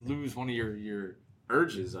lose one of your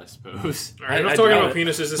urges, I suppose. All right, I'm not talking about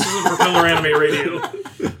penises. This isn't Propeller Anime Radio.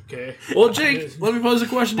 Okay. Well, Jake, let me pose a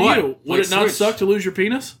question to you. Would it not suck to lose your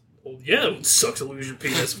penis? Well, yeah, it would suck to lose your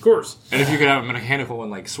penis, of course. And if you could have a mechanical one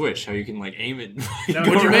like Switch, how you can like aim it.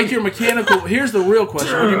 Would you make your mechanical... Here's the real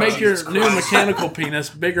question. Would you make your new mechanical penis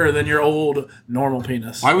bigger than your old normal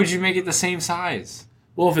penis? Why would you make it the same size?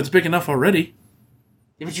 Well, if it's big enough already.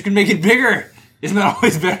 Yeah, but you can make it bigger. Isn't that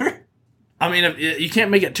always better? I mean, you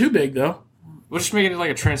can't make it too big, though. We'll just make it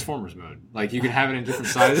like a Transformers mode. Like, you can have it in different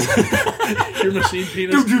sizes. Your machine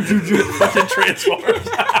penis fucking transforms.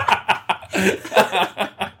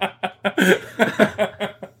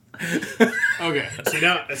 Okay. See,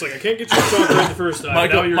 now, it's like, I can't get you to talk right the first time.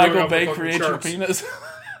 Michael Bay creates your penis.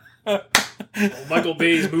 Well, Michael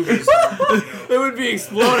Bay's movies. It would be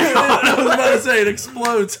exploding. I was about to say, it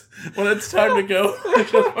explodes when it's time to go.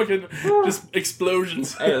 Just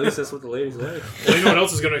explosions. Hey, at least that's what the ladies like. Well, you know what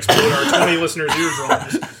else is going to explode? Our 20 listeners'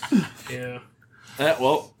 eardrums. Yeah.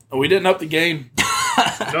 Well, we didn't up the game.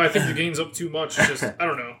 No, I think the game's up too much. It's just, I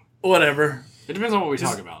don't know. Whatever. It depends on what we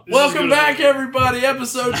talk about. Welcome back, everybody.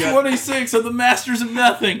 Episode 26 of the Masters of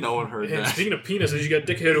Nothing. No one heard And that. speaking of penises, you got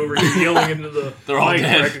Dickhead over here yelling into the They're all mic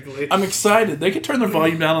dead. practically. I'm excited. They can turn their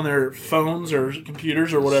volume down on their phones or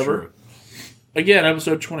computers or whatever. True. Again,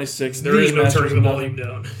 episode 26. There is no Masters turning the of volume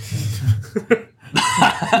Nothing.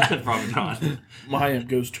 down. Probably not. My amp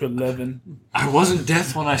goes to 11. I wasn't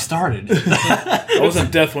death when I started. I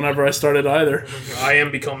wasn't death whenever I started either. I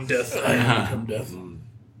am become death. I am become death.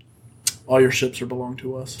 All your ships are belong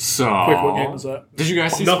to us. So, Quick, what game is that? did you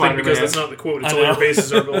guys see Nothing, Spider-Man? because that's not the quote. It's I all your know.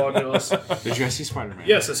 bases are belong to us. Did you guys see Spider-Man?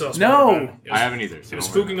 Yes, I saw No. Spider-Man. I haven't either. So It was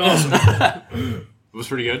don't worry. fucking awesome. It was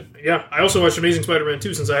pretty good. Yeah, I also watched Amazing Spider-Man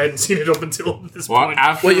 2 since I hadn't seen it up until this Well, point.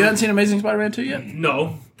 after Wait, you hadn't seen Amazing Spider-Man 2 yet?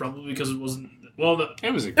 No, probably because it wasn't... Well,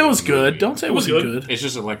 it was. It was good. movie. Don't say it It was wasn't good. good. It's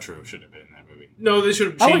just Electro should have been in that movie. no, they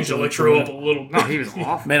should have I like changed Electro Electro up a little. No, he was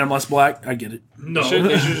awful. Man, I'm less black. I get it. No. They should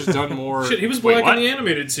have just done more. Shit, he was Wait, black what? in the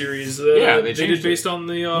animated series. Yeah, they they did changed based on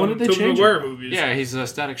the When did they Tobey change it? Maguire movies. Yeah, he's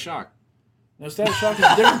Static Shock. No, Static Shock is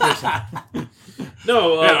a different person.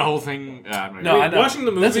 No, Yeah, the whole thing. No, I know. watching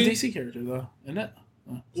the movie... That's a DC character, though, isn't it?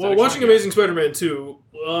 Well, Static watching Shock, Amazing Spider-Man 2,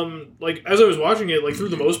 like, as I was watching it, like, through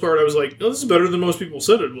the most part, I was like, oh, this is better than most people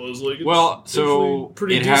said it was. Like, it's Well, actually so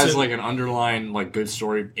pretty it decent. has like an underlying like good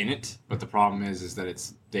story in it, but the problem is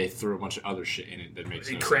that they threw a bunch of other shit in it that makes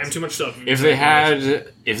They no crammed sense. too much stuff. If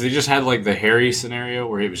they just had like the Harry scenario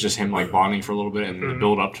where it was just him like bonding for a little bit and the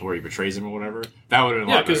build up to where he betrays him or whatever, that would have been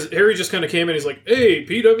a Yeah, lot because better. Harry just kind of came in, he's like, hey,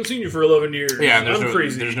 Pete, I haven't seen you for 11 years. Yeah, and I'm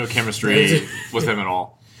crazy. there's no chemistry with him at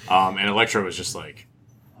all. And Electro was just like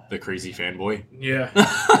the crazy fanboy Yeah.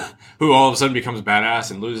 who all of a sudden becomes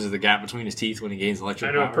badass and loses the gap between his teeth when he gains electric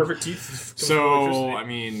I know, power. perfect teeth. So, I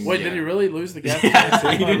mean... Wait, yeah. did he really lose the gap?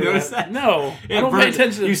 Yeah, you didn't notice that? No, Yeah, I don't Bert, pay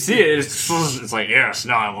attention. You see it, it's like, yes,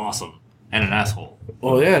 now I'm awesome. And an asshole.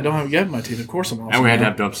 Oh yeah, I don't have a gap in my teeth. Of course I'm awesome. And we had to now.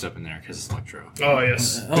 have dubstep in there because it's electro. Oh,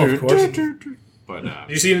 yes. Oh, of course. But, Did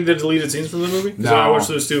you see any of the deleted scenes from the movie? 'Cause No. I watched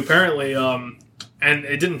those too. Apparently, and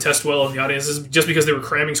it didn't test well in the audiences just because they were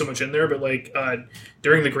cramming so much in there, but, like,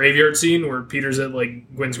 during the graveyard scene where Peter's at,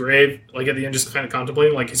 like, Gwen's grave, like, at the end just kind of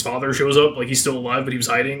contemplating, like, his father shows up, like, he's still alive, but he was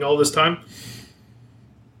hiding all this time.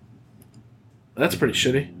 That's pretty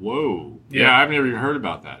shitty. whoa. Yeah. Yeah, I've never even heard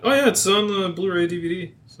about that. Oh, yeah, it's on the Blu-ray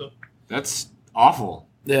DVD, so... That's awful.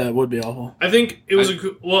 Yeah, it would be awful. I think it was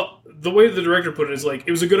the way the director put it is like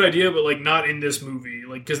it was a good idea, but like not in this movie,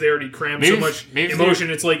 like because they already crammed so much maybe emotion.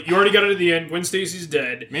 It's like you already got it at the end. Gwen Stacy's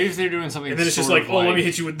dead, Maybe if they're doing something and then it's just sort like, of oh, let me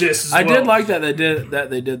hit you with this. As I well. did like that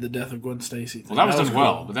they did the death of Gwen Stacy. Well, that was done cool.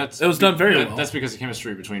 well, but it was done very well. That's because the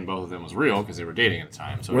chemistry between both of them was real because they were dating at the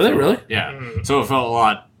time. So Were they really? Yeah. Mm. So it felt a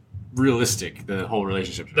lot realistic, the whole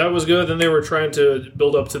relationship. That was good. Then they were trying to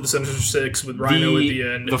build up to the Sinister Six with Rhino at the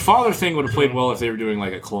end. The father thing would have played well if they were doing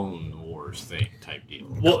like a Clone Wars thing type deal.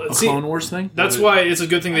 Well, A see, Clone Wars thing. that's why it's a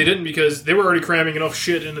good thing they didn't because they were already cramming enough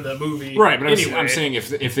shit into that movie. Right, but anyway. I'm saying if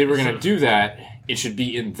they were going to do that, it should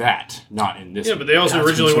be in that, not in this. Yeah, but they also Yeah, it's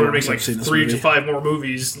originally been so wanted to make long like since I've seen this 3 to movie. 5 more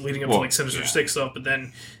movies leading up to Well, like Sinister yeah. Six stuff, but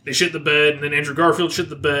then they shit the bed, and then Andrew Garfield shit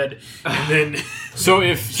the bed, and then So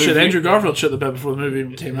if Andrew Garfield shit the bed before the movie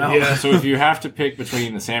even came out. Yeah. So if you have to pick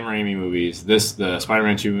between the Sam Raimi movies, the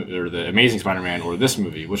Spider-Man 2 or the Amazing Spider-Man or this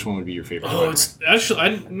movie, which one would be your favorite? oh, Spider-Man? it's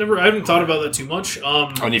actually I haven't thought about that too much.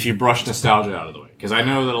 And if you brush nostalgia out of the way, because I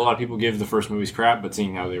know that a lot of people give the first movies crap, but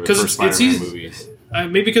seeing how they were the 'Cause first it's Spider-Man easy- movies,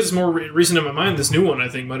 Maybe because it's more recent in my mind, this new one I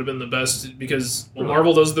think might have been the best because Really?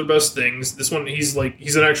 Marvel does their best things. This one, he's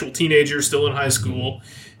an actual teenager still in high school,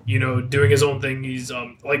 doing his own thing. He's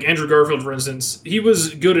like Andrew Garfield, for instance. He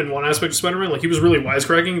was good in one aspect of Spider-Man. Like, he was really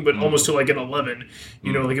wisecracking, but almost to like an 11.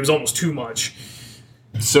 Like, it was almost too much.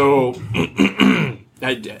 So,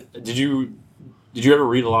 did you ever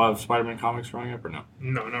read a lot of Spider-Man comics growing up, or no?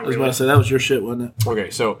 No, not I was really. about to say, that was your shit, wasn't it? Okay,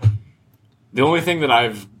 so the only thing that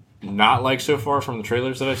I've not liked so far from the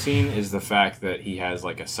trailers that I've seen is the fact that he has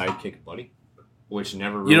like a sidekick buddy, which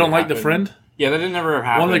never really You don't like happened. the friend? Yeah, that didn't never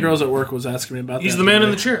happen. One of the girls at work was asking me about He's that. the man in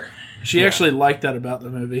today. the chair. She actually liked that about the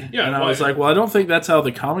movie. Yeah, and I why? was like, well, I don't think that's how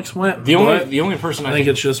the comics went. The but only person I think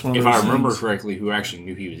it's just one of if those I remember things. correctly, who actually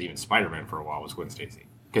knew he was even Spider-Man for a while was Gwen Stacy,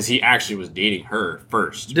 because he actually was dating her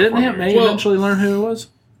first. Didn't before Aunt marriage. May eventually learn who it was?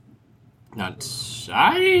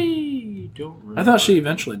 I don't remember. I thought she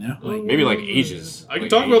eventually knew. like maybe like ages. I can like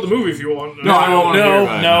talk about the ages. movie if you want. No, I don't want to hear No,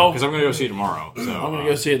 about no. because I'm going to go see it tomorrow. So I'm going to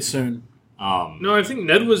go see it soon. No, I think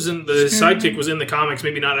Ned was in the sidekick was in the comics,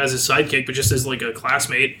 maybe not as his sidekick, but just as like a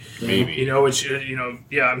classmate. maybe Which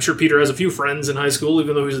yeah, I'm sure Peter has a few friends in high school,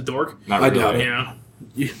 even though he's a dork. not I really. doubt it.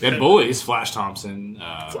 Yeah, They had bullies. Flash Thompson.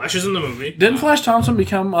 Flash is in the movie. Didn't Flash Thompson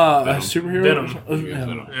become a Venom. superhero?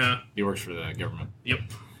 Venom. Yeah. Yeah. He works for the government. Yep.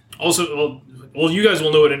 Also, well, you guys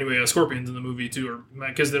will know it anyway. Scorpion's in the movie too, or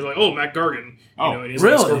because they're like, oh, Mac Gargan. Oh, and he's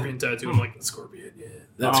really? got a scorpion tattoo. I'm like, Scorpion. Yeah.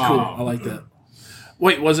 That's Oh. cool. I like that.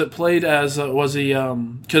 Wait, was it played as, was he,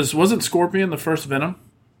 because wasn't Scorpion the first Venom?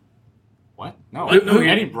 What? No, No, he-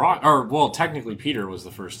 Eddie Brock. Or well, technically Peter was the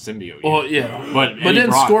first symbiote. Well, yeah. but But Eddie didn't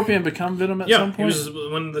Brock, Scorpion become Venom at Yeah, some he point? was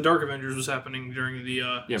when the Dark Avengers was happening during the.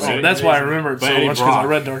 Yeah, Oh, but that's why I invasion. remember it But so Eddie much because I Brock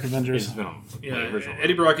read Dark is Avengers. Venom. Yeah, the original.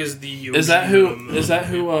 Eddie Brock is the. Is that who? Venom. Is that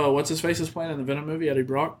who? What's his face is playing in the Venom movie? Eddie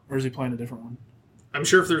Brock, or is he playing a different one? I'm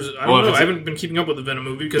sure if there's. I Well, don't if know. it's I a- haven't been keeping up with the Venom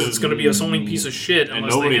movie because it's going to be a Sony piece of shit And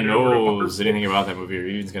unless nobody they hand it over to knows Marvel. anything about that movie or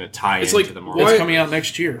even going to tie It's into like, the Marvel. why- It's coming out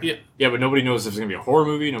next year. Yeah. Yeah, but nobody knows if it's going to be a horror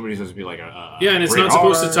movie. Nobody knows if it's going to be like a Yeah, and it's rated not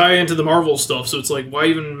supposed R. to tie into the Marvel stuff, so it's like, why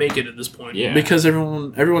even make it at this point? Yeah, Because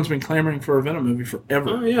everyone's been clamoring for a Venom movie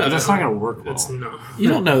forever. Oh yeah, but that's not going to work well It's no. You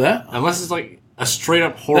don't know that. unless it's like a straight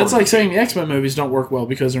up horror. That's like saying the X-Men movies don't work well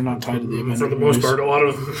because they're not tied to the Avengers. For the most part, a lot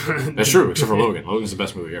of. That's true, except for Logan. Logan's the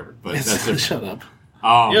best movie ever. But that's different. Shut up.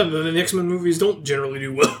 Yeah, the X-Men movies don't generally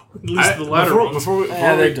do well. At least the latter ones.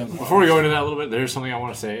 Yeah, they've done well. Before we go into that a little bit, there's something I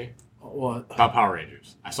want to say What? about Power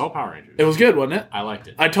Rangers. I saw Power Rangers. It was good, wasn't it? I liked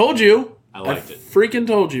it. I told you. I liked it. Freaking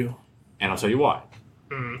told you. And I'll tell you why.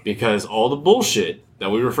 Because all the bullshit that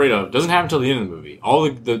we were afraid of doesn't happen until the end of the movie. All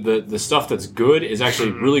the stuff that's good is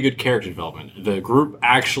actually really good character development. The group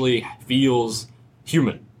actually feels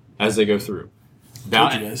human as they go through.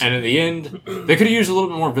 Told you guys. And at the end, they could have used a little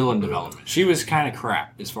bit more villain development. She was kind of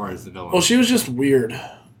crap as far as the villain. Well, she was just weird.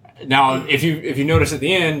 Now, if you notice at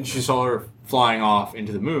the end, she saw her flying off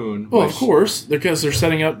into the moon. Well, which- of course, because they're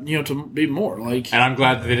setting up, to be more like. And I'm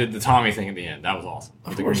glad that they did the Tommy thing at the end. That was awesome.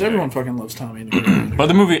 Of course, everyone fucking loves Tommy. In the Green Ranger. But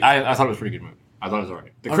the movie, I thought it was a pretty good movie. I thought it was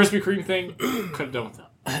alright. The Krispy Kreme thing, could have done without.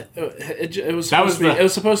 It was That supposed was to be. the- It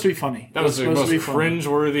was supposed to be funny. That was the supposed most to be funny.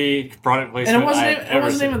 cringe-worthy product placement And it wasn't. I've Even, it ever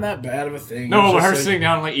wasn't seen. even that bad of a thing. It No, was but just her like- sitting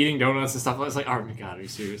down like eating donuts and stuff. I was like, oh my god, are you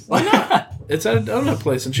serious? It's at a donut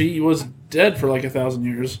place, and she was dead for like 1,000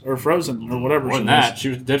 years, or frozen, or whatever. More she than was. that, she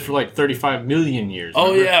was dead for like 35 million years.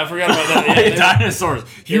 Oh remember? yeah, I forgot about that. Like Yeah, dinosaurs.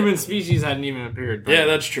 Human species hadn't even appeared. but- yeah,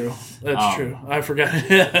 that's true. That's true. I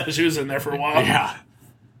forgot. She was in there for a while. yeah.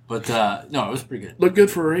 But no, it was pretty good. Looked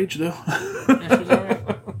good for her age, though.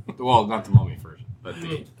 Well, not the Mummy version, but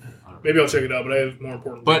the Maybe I'll check it out, but I have more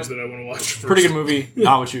important But- things that I want to watch first. pretty good movie.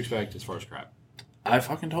 Not what you expect as far as crap. I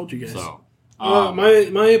fucking told you guys. So,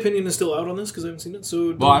 My opinion is still out on this because I haven't seen it,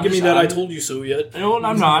 so don't I'm give me just- that I I'm- told you so yet. no,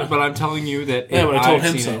 I'm not. But I'm telling you that. Yeah, but I told I've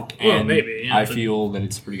him seen so. it, Well, and maybe, yeah, I but- feel that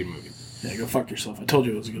it's a pretty good movie. Yeah, go fuck yourself. I told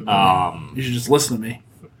you it was a good movie. Um, You should just listen to me.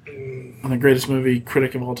 I'm the greatest movie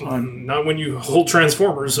critic of all time. Not when you hold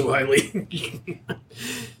Transformers so highly.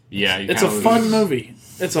 yeah, you It's a kinda fun lose. movie.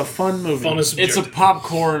 It's a fun movie. Fun is It's a subjective.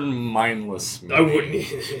 popcorn, mindless movie. I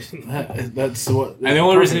wouldn't. That's what. And the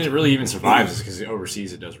only reason it really even survives is because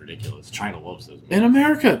overseas it does ridiculous. China loves those movies. In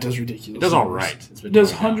America, it does ridiculous. It does all numbers. right. It's been It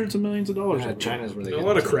does going down. hundreds of millions of dollars. Yeah, over there. China's where they A get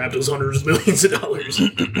lot of it. crap does hundreds of millions of dollars. I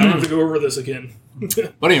don't have to go over this again.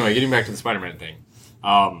 But anyway, getting back to the Spider-Man thing.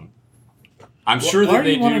 I'm sure Why that are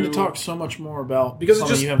they you wanting do to talk so much more about Because it's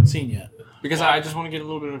something just- you haven't seen yet? because I just want to get a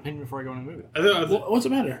little bit of an opinion before I go into the movie. What's the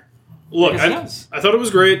matter? Look, Because it I does. thought it was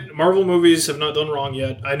great. Marvel movies have not done wrong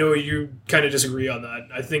yet. I know you kind of disagree on that.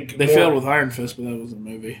 I think They more- failed with Iron Fist, but that wasn't a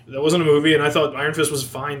movie. That wasn't a movie, and I thought Iron Fist was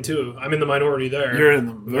fine too. I'm in the minority there. You're in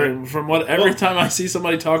them. From what every Well- time I see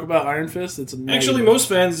somebody talk about Iron Fist, it's amazing. Actually, most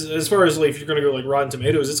fans, as far as like if you're going to go like Rotten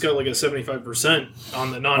Tomatoes, it's got like a 75%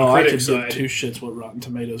 on the I non-critic could side. give two shits what Rotten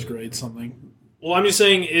Tomatoes grades something. Well, I'm just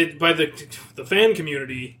saying it by the fan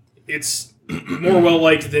community. It's more well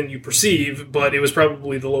liked than you perceive, but it was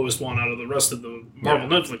probably the lowest one out of the rest of the Marvel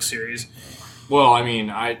Netflix series. Well, I mean,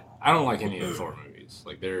 I don't like any of the Thor movies.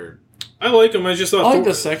 Like they're. I like them. I just thought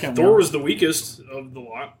the second Thor one. was the weakest of the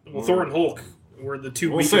lot. Well, Thor and Hulk were the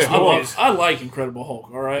two weakest say movies. I like Incredible Hulk.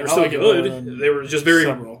 All right, They're still good. They were just very.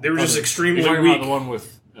 several They were just others. extremely You're talking weak. about the one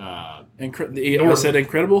with. I said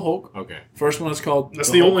Incredible Hulk. Okay, First one is called.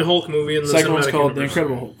 That's the only Hulk movie in the Second one's cinematic called The universe.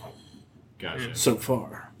 Incredible Hulk. gotcha. So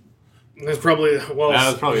far, That's probably That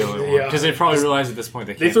was probably the only one because they probably realized at this point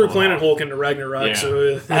they They can't threw pull it Planet off. Hulk into Ragnarok, Yeah.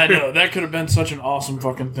 so I know that could have been such an awesome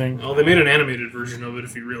fucking thing. well, they made an animated version of it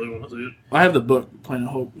if you really want to see it. I have the book Planet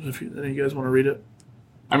Hulk. If you guys want to read it,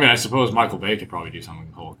 I mean, I suppose Michael Bay could probably do something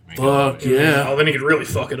with Hulk. Make it fuck yeah. Oh, then he could really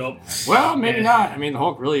fuck it up. Well, maybe not. I mean, the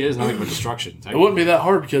Hulk really is nothing but destruction. It wouldn't be that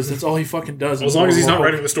hard because that's all he fucking does. As long as he's not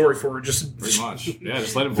writing the story for it, just Pretty much. Yeah,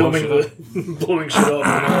 just let him blow filming shit up. the blowing shit up. All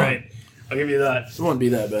right, I'll give you that. It wouldn't be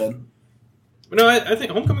that bad. But no, I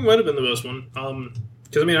think Homecoming might have been the best one.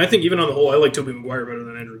 Because I mean, I think even on the whole, I like Tobey Maguire better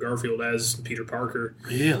than Andrew Garfield as Peter Parker.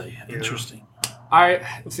 Really interesting. I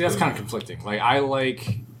see that's kind of conflicting. Like I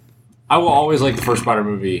will always like the first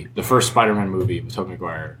Spider-Man movie with Tobey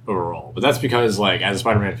Maguire overall. But that's because, like, as a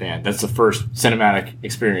Spider-Man fan, that's the first cinematic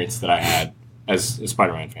experience that I had as a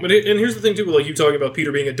Spider-Man fan. But and here's the thing too, like you talking about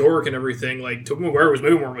Peter being a dork and everything. Like Tobey Maguire was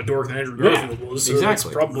maybe more of a dork than Andrew Garfield was. So exactly.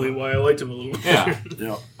 That's probably why I liked him a little. Yeah.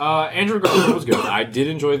 Yeah. Andrew Garfield was good. I did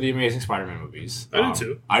enjoy the Amazing Spider-Man movies. I did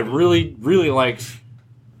too. I really, really liked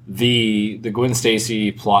the Gwen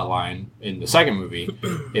Stacy plot line in the second movie.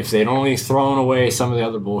 If they'd only thrown away some of the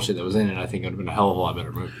other bullshit that was in it, I think it would have been a hell of a lot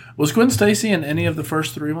better movie. Was Gwen Stacy in any of the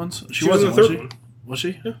first three ones? She was in the third one. Was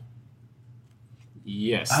she? Yeah.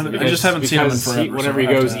 Yes. I just haven't seen him in because forever, whenever so he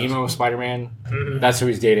I have goes to ask. emo Spider-Man, Mhm. that's who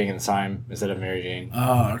he's dating in time instead of Mary Jane.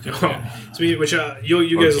 Oh, okay. So, which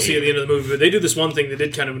you guys will see at the end of the movie, but they do this one thing that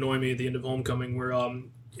did kind of annoy me at the end of Homecoming, where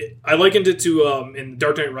I likened it to in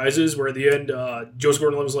Dark Knight Rises, where at the end Joseph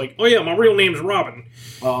Gordon-Levitt was like, "Oh yeah, my real name's Robin."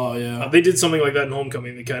 Oh, yeah. They did something like that in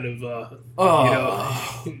Homecoming that kind of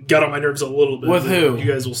got on my nerves a little bit. With but who? You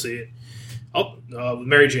guys will see it. Oh, with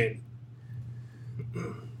Mary Jane.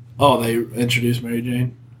 Oh, they introduced Mary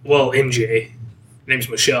Jane. Well, MJ. Her name's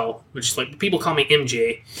Michelle, which is like people call me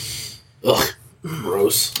MJ. Ugh.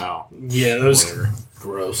 Gross. Oh, Yeah, those.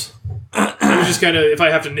 Gross. It was just kind of, if I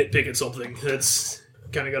have to nitpick at something, that's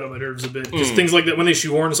kind of got on my nerves a bit. Just things like that, when they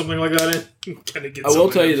shoehorn something like that in, kind of gets I will on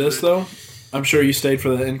my tell you nerves this, a though. I'm sure you stayed for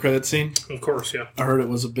the end credit scene. bit. Of course, yeah. I heard it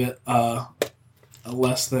was a bit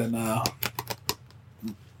less than, I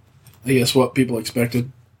guess, what people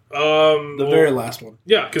expected. The very last one.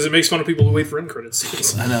 Yeah, because it makes fun of people who wait for end credit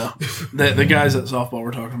scenes. I know. The guys at softball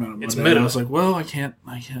were talking about it. It's Monday, meta. and I was like, well, I can't,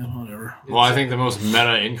 whatever. well, I think the most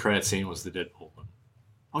meta in credit scene was the Deadpool one.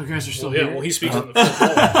 Oh, you guys are still Well, yeah, here? well, he speaks on the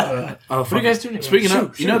football. What are you guys doing? Speaking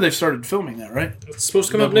of, Shoot, you know shoot. they've started filming that, right? It's supposed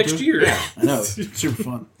to come out Deadpool next 2? year. Yeah. I know. It's super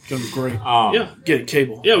fun. It's going to be great. Yeah. Get it,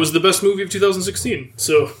 cable. Yeah, it was the best movie of 2016.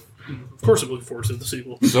 So, of course, I'm looking forward to the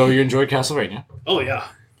sequel. So you enjoyed Castlevania? Oh, yeah.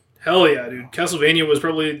 Hell yeah, dude. Castlevania was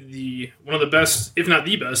probably one of the best, if not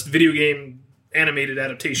the best, video game animated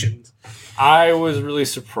adaptations. I was really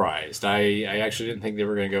surprised. I actually didn't think they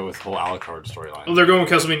were going to go with the whole Alucard storyline. Oh, they're going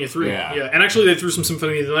with Castlevania 3. Yeah. And actually, they threw some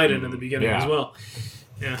Symphony of the Night in at the beginning Yeah. as well.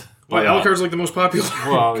 Yeah. Well, Well, Alucard's like the most popular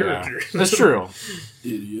Well, yeah. character. That's true.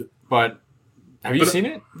 Idiot. But have you But- seen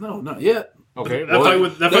it? No, not yet. Okay. That fight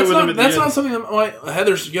with That's, them not, at the that's end. not something that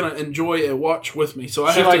Heather's going to enjoy and watch with me, so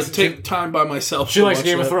I She have likes- to take time by myself. she to likes watch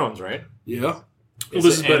Game of that. Thrones, right? Yeah. Well,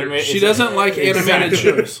 this is better. She doesn't like animated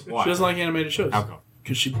shows. Why? She doesn't like animated shows. How come?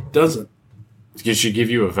 Because she doesn't. Did she give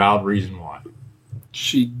you a valid reason why?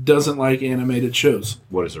 She doesn't like animated shows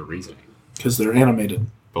What is her reasoning? because they're animated.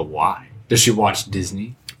 But why? Does she watch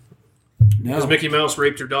Disney? Because No. Mickey Mouse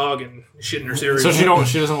raped her dog and shit in her cereal. So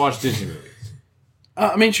she doesn't watch Disney movies.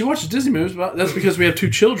 I mean, she watches Disney movies, but that's because we have two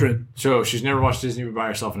children. So she's never watched Disney by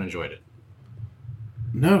herself and enjoyed it.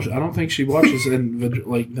 No, I don't think she watches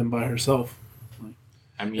like them by herself.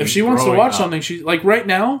 I mean, If she wants to growing watch up- something, she's like right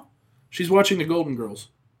now, she's watching The Golden Girls.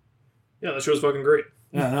 Yeah, that show's fucking great.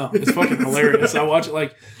 Yeah, I know. It's fucking hilarious. I watch it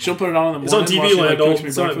like she'll put it on in the It's on morning. TV while she, Land like, all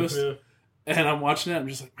cooks the me time. breakfast, Yeah. and I'm watching it. I'm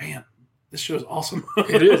just like, man, this show's awesome.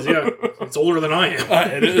 It is, yeah. It's older than I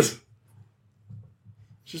am. It is.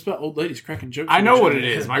 It's just about old ladies cracking jokes. I know what it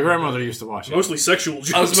is. My grandmother used to watch it. Mostly sexual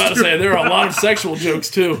jokes. I was about to say there are a lot of sexual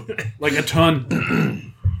jokes too, like a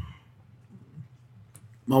ton.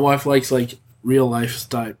 My wife likes like real life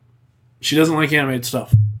type. She doesn't like animated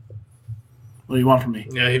stuff. What do you want from me?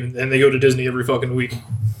 Yeah, and they go to Disney every fucking week.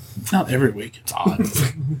 It's not every week. It's odd.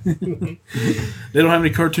 They don't have any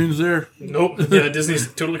cartoons there. Nope. Yeah, Disney's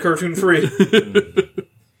totally cartoon free.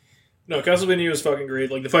 No, Castlevania was fucking great.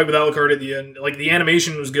 Like, the fight with Alucard at the end, like, the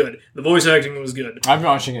animation was good. The voice acting was good. I'm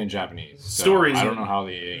watching it in Japanese. So Stories. I don't know how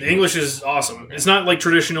the English is awesome. Okay. It's not like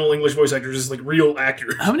traditional English voice actors. It's like real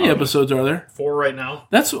actors. How many episodes are there? 4 right now.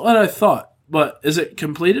 That's what I thought. But is it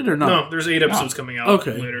completed or not? No, there's 8 episodes coming out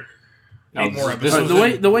later. 8 more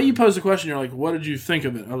episodes. The way you posed the question, you're like, what did you think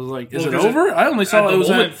of it? I was like, is it over? I only saw it was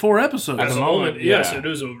at 4 episodes. At the moment, yes, it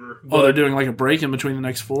is over. Oh, they're doing like a break in between the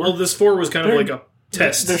next 4? Well, this 4 was kind of like a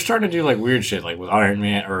test. They're starting to do like weird shit, like with Iron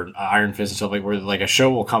Man or Iron Fist and stuff, like where like a show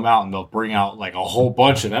will come out and they'll bring out like a whole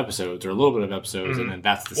bunch of episodes or a little bit of episodes, and then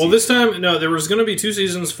that's the season. Well, this time, no, there was going to be 2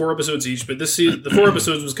 seasons, 4 episodes each, but this season, the 4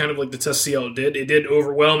 episodes was kind of like the test to see how it did. It did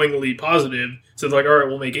overwhelmingly positive, so they're like, all right,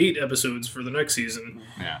 we'll make 8 episodes for the next season.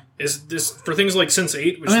 Yeah. Is this for things like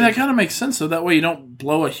Sense8? Which that kind of makes sense, so that way you don't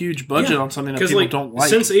blow a huge budget on something that people don't like.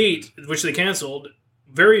 Sense8, which they canceled,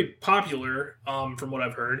 very popular, from what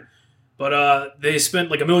I've heard. But they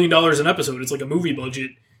spent like $1 million an episode. It's like a movie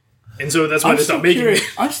budget. And so that's why they stopped making it.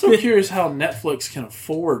 I'm still curious how Netflix can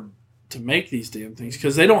afford to make these damn things.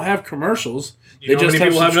 Because they don't have commercials. They just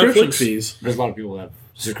have subscription fees. There's a lot of people that have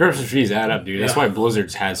subscription fees add up, dude. That's why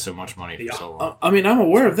Blizzard's had so much money for so long. I mean, I'm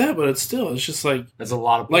aware of that, but it's just like... That's a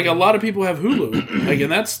lot of... Like, a lot of people have Hulu. Like,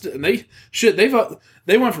 and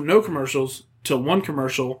they went from no commercials to 1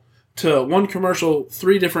 commercial... to 1 commercial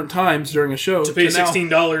 3 different times during a show. To pay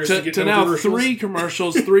 $16 to get to now 3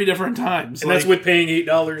 commercials 3 different times. And that's with paying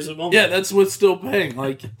 $8 a month. Yeah, that's with still paying.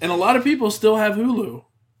 Like, and a lot of people still have Hulu.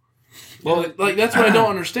 Well, like that's what I don't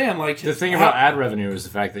understand. Like the thing about ad revenue is the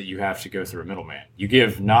fact that you have to go through a middleman. You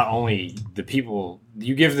give not only the people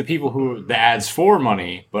who the ads for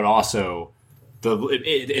money, but also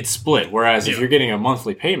it's split. Whereas if you're getting a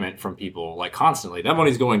monthly payment from people like constantly, that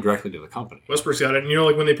money's going directly to the company. Westbrook's got it, and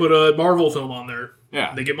like when they put a Marvel film on there,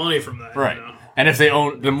 yeah, they get money from that, right? You know? And if they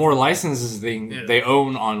own the more licenses they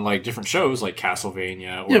own on like different shows like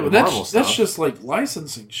Castlevania or but Marvel stuff, that's just like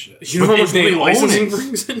licensing shit. You know how much money licensing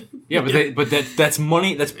brings in? Yeah, but that's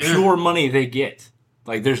money. That's pure money they get.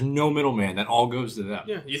 Like, there's no middleman. That all goes to them.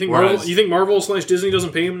 Yeah, you think Marvel/Disney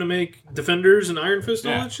doesn't pay them to make Defenders and Iron Fist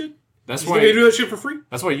and all that shit? That's why they do that shit for free.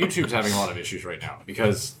 That's why YouTube's having a lot of issues right now,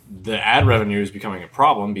 because the ad revenue is becoming a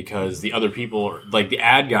problem because the other people, like the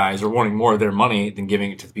ad guys, are wanting more of their money than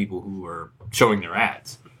giving it to the people who are showing their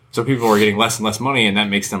ads. So people are getting less and less money, and that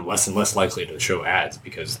makes them less and less likely to show ads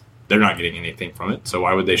because they're not getting anything from it. So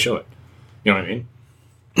why would they show it? You know what I mean?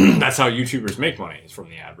 That's how YouTubers make money, is from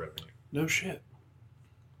the ad revenue. No shit.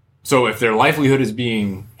 So if their livelihood is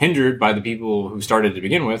being hindered by the people who started to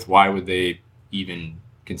begin with, why would they even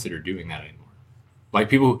consider doing that anymore? Like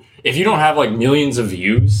people, if you don't have like millions of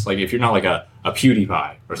views, like if you're not like a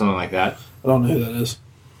PewDiePie or something like that. I don't know who that is.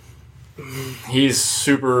 He's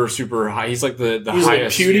super high. He's like the he's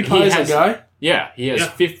highest. Like PewDiePie's a guy? Yeah, he has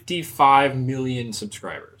 55 million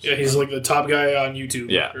subscribers. Yeah, he's like the top guy on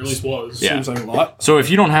YouTube. Yeah. Or at least was. Yeah. Seems like a lot. So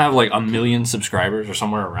if you don't have like 1 million subscribers or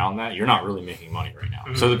somewhere around that, you're not really making money right now.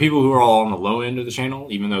 Mm-hmm. So the people who are all on the low end of the channel,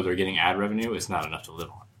 even though they're getting ad revenue, it's not enough to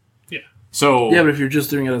live on. Yeah. So yeah, but if you're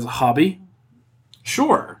just doing it as a hobby,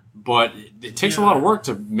 sure. But it takes a lot of work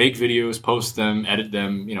to make videos, post them, edit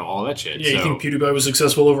them, all that shit. Yeah, you think PewDiePie was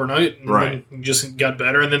successful overnight, and right? Then just got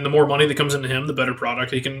better, and then the more money that comes into him, the better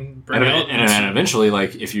product he can bring out. And eventually,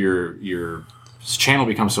 like if your channel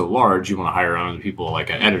becomes so large, you want to hire other people,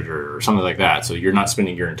 like an editor or something like that. So you're not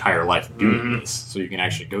spending your entire life doing this. So you can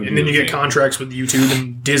actually go. And then you get contracts with YouTube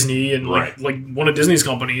and Disney and like one of Disney's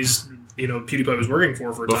companies. PewDiePie was working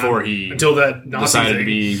for a before time, he until that Nazi decided thing. To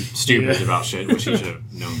be stupid about shit, which he should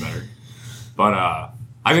have known better. But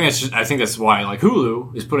I think that's why like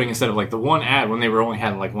Hulu is putting, instead of like the one ad, when they were only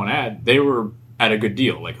had like one ad, they were at a good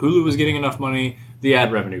deal. Like Hulu was getting enough money, the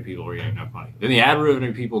ad revenue people were getting enough money. Then the ad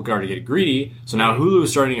revenue people started to get greedy, so now Hulu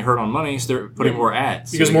is starting to hurt on money, so they're putting more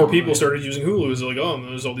ads. Because more people started using Hulu. So like,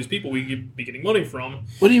 there's all these people we could be getting money from.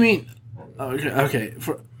 What do you mean? Okay.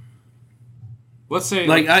 Let's say,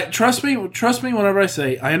 trust me whenever I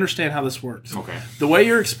say I understand how this works. Okay. The way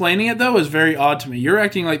you're explaining it though is very odd to me. You're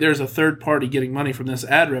acting like there's a third party getting money from this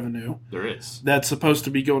ad revenue. There is. That's supposed to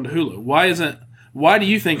be going to Hulu. Why do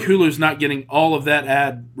you think Hulu's not getting all of that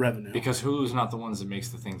ad revenue? Because Hulu's not the ones that makes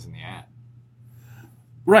the things in the ad.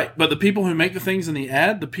 Right, but the people who make the things in the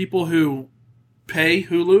ad, the people who pay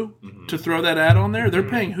Hulu to throw that ad on there, they're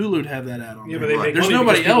paying Hulu to have that ad on there. But they make there's money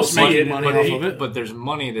nobody else making money off of it. But there's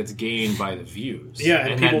money that's gained by the views. Yeah,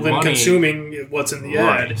 and people then consuming what's in the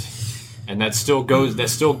ad. And that still goes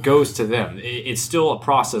to them. It's still a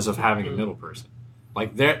process of having a middle person.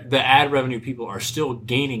 Like the ad revenue people are still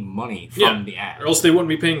gaining money from the ad. Or else they wouldn't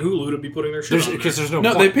be paying Hulu to be putting their shit on Because there. there's no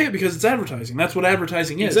No, point. they pay it because it's advertising. That's what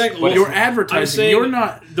advertising is. Exactly. Well, you're I'm advertising. saying You're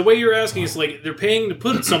not. The way you're asking is like they're paying to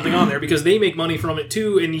put something on there because they make money from it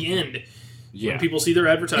too in the end. Yeah. When people see their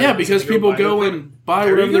advertising. Yeah, because people go and buy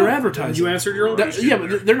There you whatever they're go. advertising. You answered your own question. Yeah,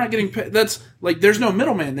 but they're not getting paid. That's like there's no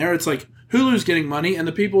middleman there. It's like Hulu's getting money, and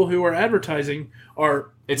the people who are advertising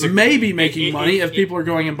are maybe making money if people are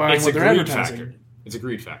going and buying It's what a they're greed advertising. factor. It's a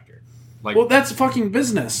greed factor. Like, Well, that's fucking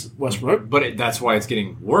business, Westbrook. but that's why it's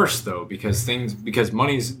getting worse though, because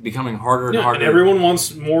money's becoming harder and Yeah, harder. and everyone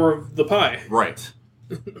wants more of the pie. Right.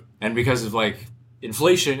 And because of like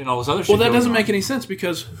inflation and all this other shit. Well, that going doesn't on. make any sense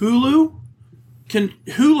because Hulu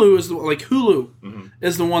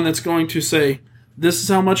is the one that's going to say this is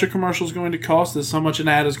how much a commercial is going to cost. This is how much an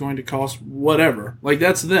ad is going to cost. Whatever. Like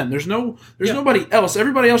that's them. There's nobody else.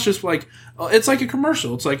 Everybody else just like it's like a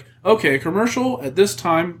commercial. It's like okay, a commercial at this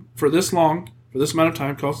time for this long for this amount of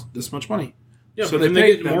time costs this much money. Yeah, So but then they they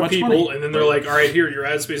pay get that more much people, money. and then they're like, all right, here, your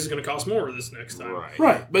ad space is going to cost more this next time.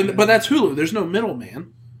 Right. But that's Hulu. There's no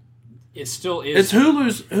middleman. It still is. It's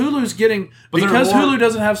Hulu's getting But there are because more- Hulu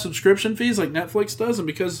doesn't have subscription fees like Netflix does, and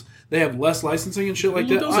because they have less licensing and shit like Hulu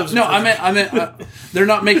that. does have I meant they're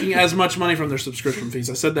not making as much money from their subscription fees.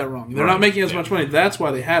 I said that wrong. They're Right. not making as much money. That's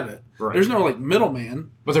why they have it. Right. There's no like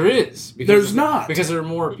middleman. But there is. Because There's not. Because there are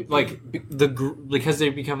more because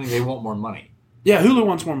they want more money. Yeah, Hulu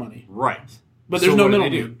wants more money, Right. but there's So no what do they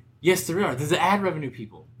middleman. do? Yes, there are. There's the ad revenue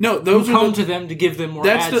people. No, Who those come are to them to give them more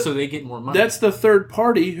That's ads the- so they get more money. that's the third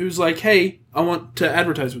party who's like, hey, I want to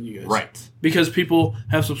advertise with you guys, right. Because people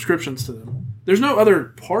have subscriptions to them. There's no other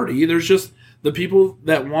party. There's just the people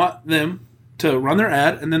that want them to run their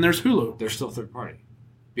ad, and then there's Hulu. They're still third party.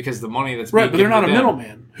 Because the money that's Right, being but they're not a given to them,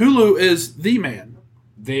 middleman. Hulu is the man.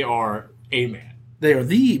 They are a man. They are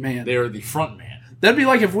the man. They are the front man. That'd be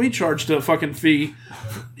like if we charged a fucking fee,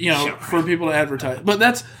 Yeah. for people to advertise. But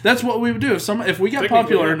that's what we would do if we got Technically,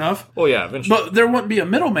 popular yeah. enough. Oh yeah, eventually. But there wouldn't be a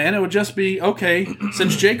middleman. It would just be okay.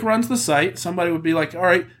 Since Jake runs the site, somebody would be like, "All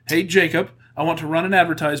right, hey Jacob, I want to run an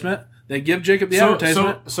advertisement." They give Jacob the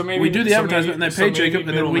advertisement. So maybe we do the advertisement, and they pay Jacob,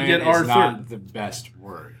 and then we get our not third. the best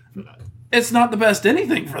word for that. It's not the best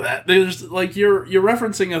anything for that. There's like you're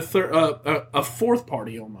referencing a fourth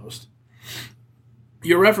party almost.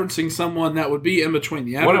 You're referencing someone that would be in between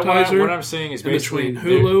the advertiser, What I'm saying is in basically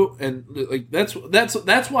between Hulu, and like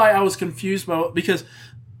that's why I was confused because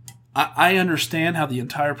I understand how the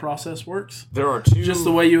entire process works. there are two. Just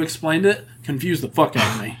the way you explained it confused the fuck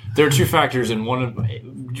out of me. There are two factors, and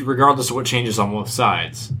regardless of what changes on both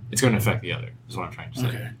sides, it's going to affect the other. Is what I'm trying to say.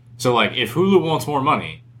 Okay. So, like, if Hulu wants more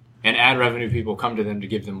money, and ad revenue people come to them to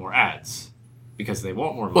give them more ads because they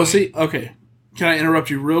want more money. Well, see, okay. Can I interrupt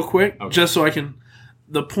you real quick, Okay. just so I can?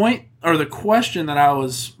 The point or the question that I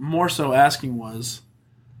was more so asking was: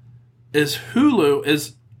 Is Hulu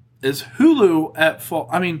at fault?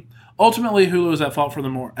 I mean, ultimately, Hulu is at fault for the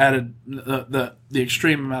more added the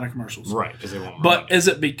extreme amount of commercials, right? Because they want more But money. is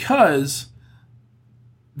it because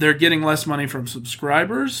they're getting less money from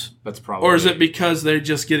subscribers, That's probably. or is it because they're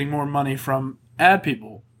just getting more money from ad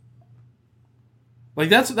people? Like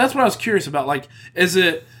that's what I was curious about. Like, is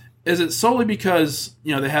it solely because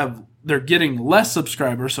they're getting less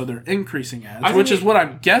subscribers, so they're increasing ads, which is what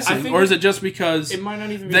I'm guessing, or is it just because it might not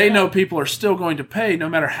even be they that. know people are still going to pay no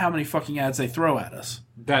matter how many fucking ads they throw at us?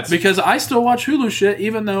 That's Because I still watch Hulu shit,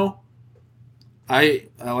 even though I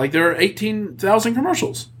like there are 18,000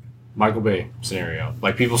 commercials. Michael Bay scenario.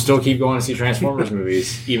 Like, people still keep going to see Transformers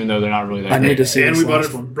movies, even though they're not really that. I need great. to see And this we brought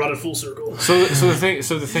last one. it full circle. So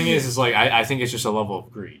the thing is like I think it's just a level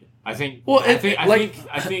of greed. I think. Well, I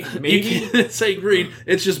think maybe. You can't say greed.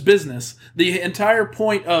 It's just business. The entire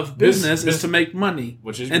point of business is to make money,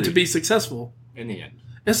 Which is and to greed. be successful. In the end,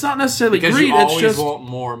 It's not necessarily because greed. you It's always just want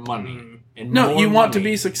more money. And no. more You want to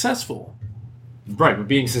money. be successful. Right, but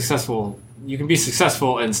being successful, you can be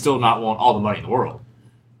successful and still not want all the money in the world.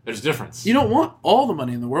 There's a difference. You don't want all the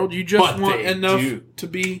money in the world. You just But want they enough do. to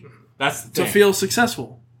be That's the to thing. feel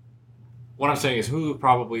successful. What I'm saying is Hulu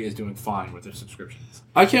probably is doing fine with their subscriptions.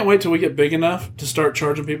 I can't wait till we get big enough to start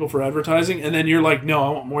charging people for advertising, and then you're like, "No, I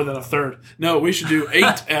want more than a third." No, we should do 8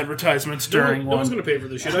 advertisements during No one. one's going to pay for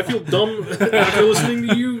this shit. I feel dumb after listening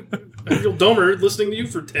to you. I feel dumber listening to you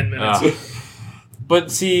for 10 minutes. But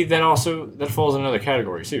see, that falls in another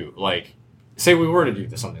category too. Like, say we were to do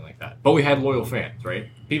something like that, but we had loyal fans, right?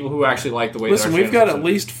 People who actually like the way. Listen, that our we've got channels at are.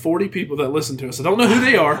 least 40 people that listen to us. I don't know who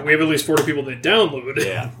they are. We have at least 40 people that download.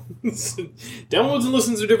 Yeah. Downloads and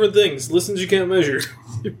listens are different things. Listens you can't measure.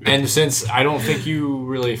 And since I don't think you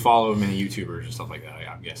really follow many YouTubers or stuff like that,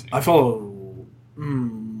 I'm guessing. I follow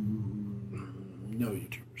no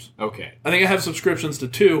YouTubers. Okay. I think I have subscriptions to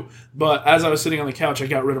 2, but as I was sitting on the couch, I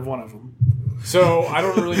got rid of one of them. So I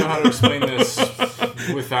don't really know how to explain this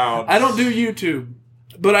without. I don't do YouTube,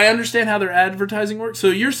 but I understand how their advertising works. So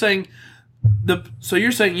you're saying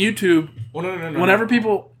YouTube. Well, no. Whenever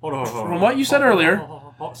people, Hold on. from what you said earlier,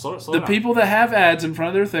 Slow the down. people that have ads in front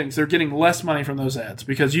of their things, they're getting less money from those ads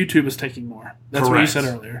because YouTube is taking more. That's what you Correct. said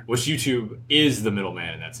earlier. Which YouTube is the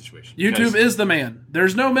middleman in that situation. YouTube is the man.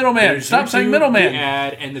 There's no middleman. There's Stop YouTube, saying middleman. The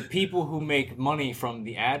ad and the people who make money from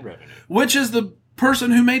the ad revenue. Which is the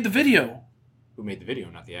person who made the video Who made the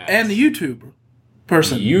video, not the ad. and the YouTube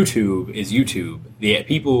person. YouTube is YouTube. The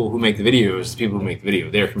people who make the videos, the people who make the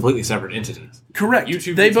video, they're completely separate entities. Correct.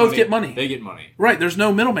 YouTube They gets both get money. They get money. Right. There's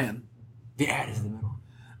no middleman. The ad is the middle.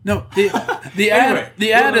 No. The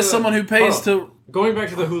Anyway, ad is someone who pays to. Going back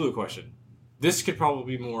to the Hulu question, this could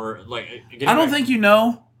probably be more like. I don't think you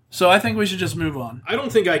know, so I think we should just move on. I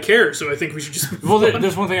don't think I care, so I think we should just move Well, on.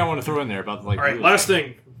 there's one thing I want to throw in there about like. All right, Hulu last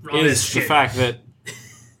thing on is this the shit. fact that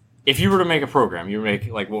if you were to make a program, you make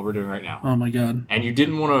like what we're doing right now, Oh my god. and you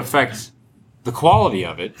didn't want to affect the quality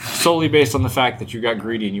of it solely based on the fact that you got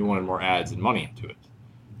greedy and you wanted more ads and money into it.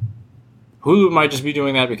 Hulu might just be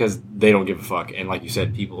doing that because they don't give a fuck, and like you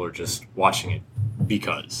said, people are just watching it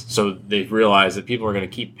because. So they've realized that people are going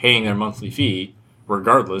to keep paying their monthly fee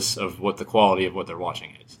regardless of what the quality of what they're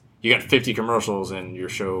watching is. You got 50 commercials and your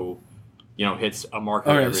show, hits a marker.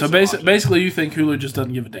 Okay, every so often. basically you think Hulu just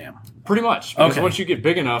doesn't give a damn. Pretty much. Because Okay. once you get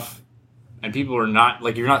big enough and people are not,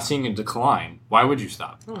 you're not seeing a decline, why would you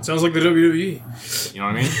stop? Oh, it sounds like the WWE. You know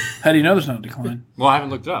what I mean? How do you know there's no decline? Well, I haven't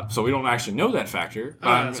looked it up, so we don't actually know that factor. So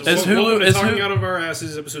Is what Hulu- we've been is talking Hulu- out of our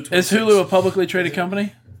asses, episode 26. Is Hulu a publicly traded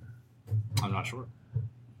company? I'm not sure.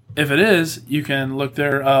 If it is, you can look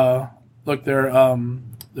their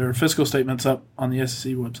fiscal statements up on the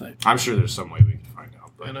SEC website. I'm sure there's some way we can find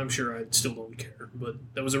out. But And I'm sure I still don't care. But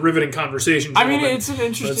that was a riveting conversation. I mean, gentlemen. it's an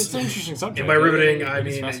interesting subject. And by riveting, I It's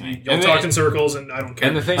mean fascinating. y'all And talked the- in circles, and I don't care.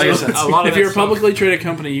 And the thing Like I is, said, a lot of if that you're a stuff- publicly traded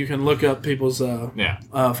company, you can look up people's yeah,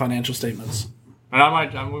 financial statements.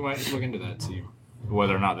 and we might look into that, see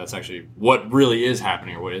whether or not that's actually what really is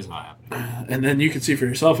happening or what is not happening. And then you can see for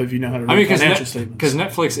yourself if you know how to read I mean, financial statements. because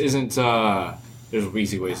Netflix isn't. There's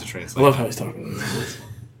easy ways to I translate. love how he's talking.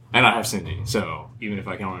 And I have Cindy, so even if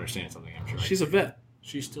I can't understand something, I'm sure She's a vet.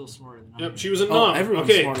 she's still smarter than I Yep, am. she was a Oh, nun. everyone's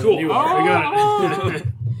Okay, smarter cool. than you All are. right, we got it.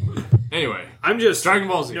 Anyway, I'm just. Dragon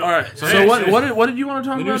Ball Z. No. All right. So So actually- what did you want to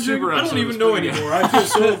talk The new about, Jacob? Super I don't episode even was know pretty good. anymore. I feel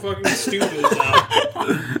so fucking stupid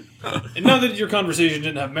now. And not that your conversation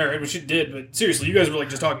didn't have merit, which it did, but seriously, you guys were like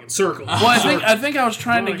just talking in circles. Well, I think I was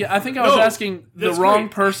trying to get. I think I was No, asking the that's wrong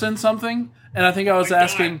great. person something, and I think I was my God.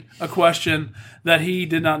 asking a question that he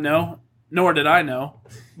did not know, nor did I know.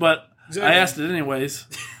 But Exactly. I asked it anyways.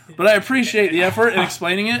 But I appreciate the effort in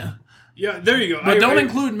explaining it. Yeah, there you go. But don't I,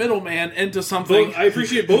 include middleman into something. I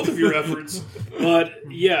appreciate both of your efforts, but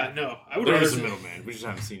yeah, no, I would There rather. is a middleman. We just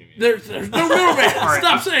haven't seen him yet. There's no middleman.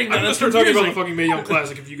 Stop saying I'm that. gonna That's start talking about the confusing. fucking Mae Young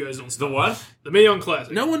Classic if you guys don't The stop. what? The Mae Young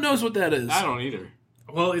Classic. No one knows what that is. I don't either.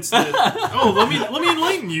 Well, it's the. Oh, let me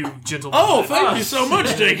enlighten you, gentlemen. Oh, thank you so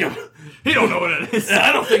much, Jacob. He don't know what it is.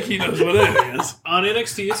 I don't think he knows what it is. On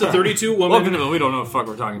NXT, it's a 32 Welcome woman to the we don't know what the fuck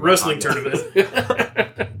we're talking about. wrestling podcast.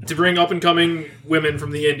 tournament to bring up and coming women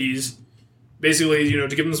from the Indies. Basically, to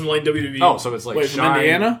give them some light WWE. Oh, so it's like Wait, from Shine.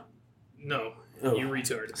 Indiana? No, Oh. you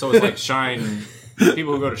retard. So it's like Shine.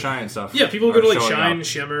 People who go to Shine and stuff. Yeah, people who go to are like showing Shine, up.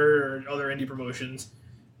 Shimmer, or other indie promotions.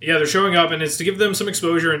 Yeah, they're showing up, and it's to give them some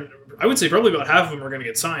exposure. And I would say probably about half of them are going to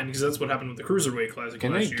get signed because that's what happened with the Cruiserweight Classic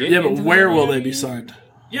Can last they year. get- Yeah, but Into where the will they be WWE? signed?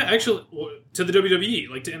 Yeah, actually, to the WWE,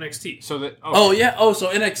 like to NXT, So that Oh yeah. Oh, so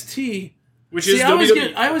NXT. which See, is I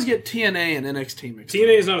WWE. always get TNA and NXT mixed.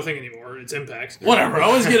 TNA is not a thing anymore. It's Impact. Whatever. I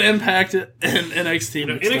always get Impact and NXT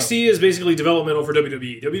mixed up. NXT is basically developmental for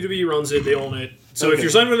WWE. WWE runs it; they own it. So if Okay.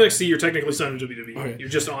 you're signed with NXT, you're technically signed with WWE. Okay. You're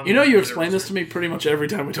just on. You know, you their explain this to me pretty much every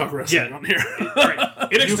time we talk wrestling Yeah. on here. Right.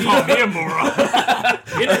 NXT. me a moron.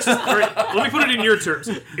 NXT, all right, let me put it in your terms.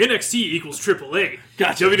 NXT equals AAA.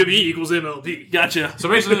 Gotcha. WWE equals MLB. Gotcha. So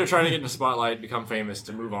basically, they're trying to get in the spotlight, become famous,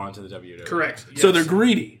 to move on to the WWE. Correct. So yes. they're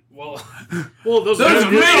greedy. well, those There's are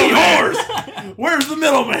greedy whores. Where's the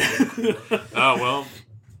middleman? Oh well,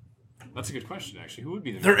 that's a good question. Actually, who would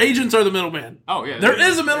be the? Their agents are the middleman. Oh yeah, There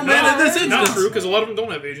is a middleman in this not instance. true because a lot of them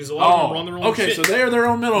don't have agents. A lot of them run their own Okay, shit. so they are their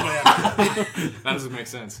own middleman. That doesn't make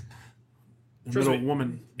sense. Trust Middle me.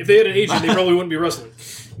 woman, If they had an agent, they probably wouldn't be wrestling.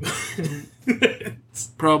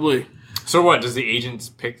 probably. So what? Does the agents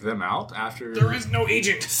pick them out after? There is no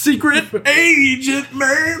agent. Secret agent,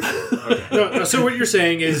 man. No, so what you're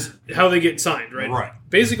saying is how they get signed, right? Right.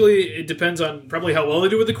 Basically, it depends on probably how well they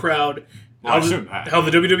do with the crowd, Well, I assume that. how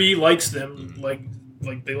the WWE likes them, like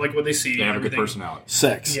they like what they see. They have a good everything. personality.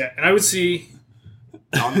 Sex. Yeah, and I would see.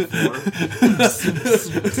 On the floor.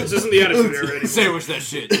 This isn't the Attitude Era anymore. Sandwich that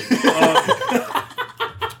shit.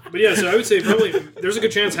 But yeah, so I would say probably there's a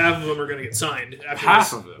good chance half of them are going to get signed. After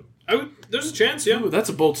Half this. of them. There's a chance, yeah. Ooh, that's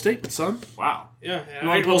a bold statement, son. Wow. Yeah, You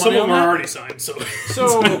wanna put some money of them on are that? already signed, so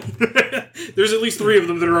So there's at least 3 of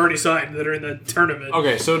them that are already signed that are in that tournament.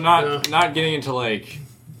 okay, so not getting into like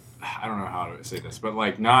I don't know how to say this, but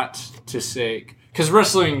like not to say because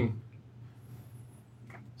wrestling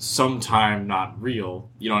sometime not real.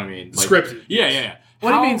 You know what I mean? Like, Scripted. Yeah.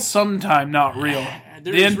 What do you mean sometime not real?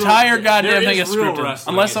 There The is entire real- goddamn there thing is real scripted.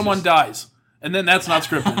 wrestling, Unless it's someone just- dies. And then that's not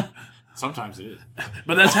scripted. Sometimes it is.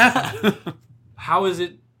 But that's happened. How is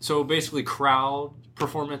it? So basically, crowd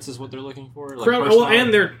performance is what they're looking for. Like Well, personality?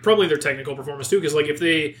 and their technical performance too, because like if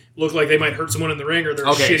they look like they might hurt someone in the ring or they're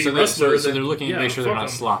a okay, shitty so wrestler, so then, they're looking to yeah, make sure they're fuck not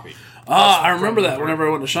them. sloppy. I remember that whenever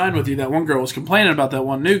I went to Shine with you, that one girl was complaining about that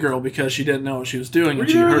one new girl because she didn't know what she was doing and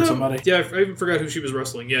she hurt somebody. Yeah, I even forgot who she was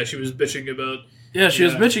wrestling. Yeah, she was bitching about. Yeah, she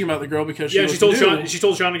was Yeah. bitching about the girl because she Yeah, was she told new. Sean. She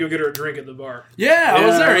told Sean to go get her a drink at the bar. Yeah, I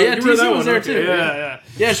was there. Yeah, you were that TC was one, there okay. too. Yeah.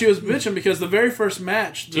 Yeah, she was bitching because the very first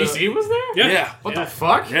match. TC was there. Yeah. Yeah. What the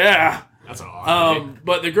fuck? Yeah. That's an odd.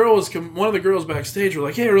 But the girl was one of the girls backstage were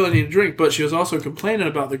like, "Hey, I really need a drink," but she was also complaining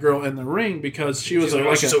about the girl in the ring because she was She's like,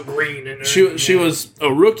 like she's so green. And she was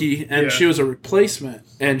a rookie and Yeah. she was a replacement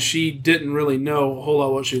and she didn't really know a whole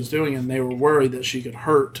lot what she was doing and they were worried that she could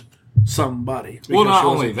hurt somebody. Well, because not she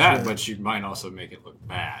only wasn't that, sure. but she might also make it look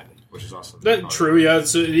bad, which is also That true. Yeah.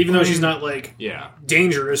 So even though she's not like Yeah,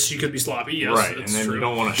 dangerous, she could be sloppy. Yes, right. And that's then true. you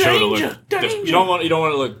don't want to show to look. Danger! You don't want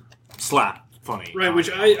to look slap funny. Right, which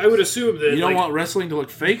I would assume that you don't like, want wrestling to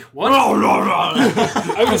look fake. What? No.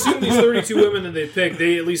 I would assume these 32 women that they pick,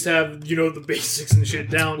 they at least have the basics and shit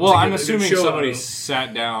down. Well, to I'm get a good assuming show out somebody of.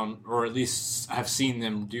 sat down, or at least have seen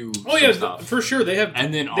them do. Oh yeah, stuff. for sure they have.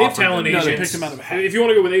 And then they have offered talent them- No, agents. they picked them out of a hat. If you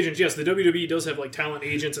want to go with agents, yes, the WWE does have like talent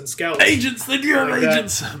agents and scouts. Agents, they do have Like that.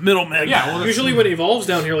 agents. Middlemen. Yeah, well, Usually when it evolves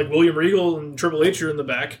down here, like William Regal and Triple H are in the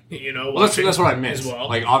back. Well, that's what I meant. as well.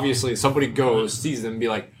 Like, obviously, somebody goes, sees them, and be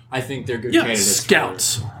like, I think they're good Yeah, candidates.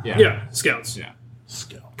 Scouts. For, Yeah, scouts. Yeah.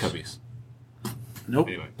 Scouts. Cubbies. Nope.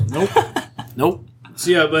 Anyway, Nope. Nope. So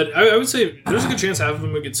yeah, but I would say there's a good chance half of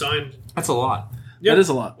them would get signed. that's a lot. Yeah. That is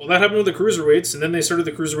a lot. Well, that happened with the cruiserweights, and then they started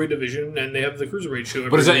the cruiserweight division, and they have the cruiserweight show.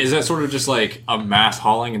 But every week. is that sort of just like a mass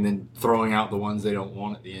hauling and then throwing out the ones they don't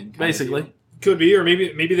want at the end? kind of Basically. deal? Could be, or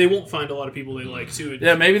maybe they won't find a lot of people they like too.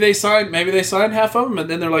 Yeah, maybe they signed half of them, and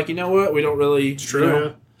then they're like, you know what, we don't really. It's true. You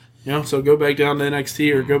know, Yeah. so go back down to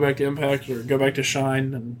NXT or go back to Impact or go back to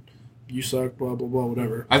Shine, and you suck. Blah blah blah.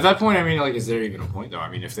 Whatever. At that point, I mean, like, is there even a point though?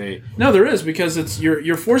 I mean, if they No, there is because it's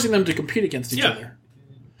you're forcing them to compete against each Yeah. other.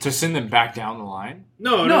 to send them back down the line,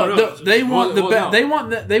 No. They want Well, no. they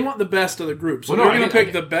want the best of the group. So Well, no, they're I going to get-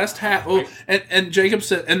 pick the best half. Well, and Jacob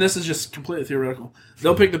said, and this is just completely theoretical.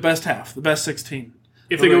 They'll pick the best half, the best 16.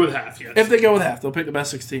 If they go with half, yes. If they go with half, they'll pick the best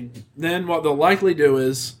 16. Then what they'll likely do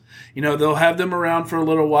is, they'll have them around for a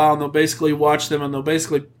little while, and they'll basically watch them, and they'll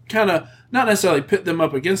basically kind of not necessarily pit them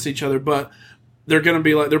up against each other, but they're going to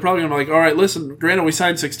be like, they're probably going to be like, all right, listen, granted we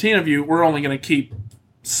signed 16 of you, we're only going to keep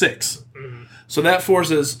 6. So that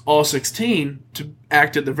forces all 16 to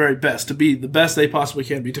act at their very best, to be the best they possibly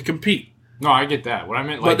can be, to compete. no, I get that. What I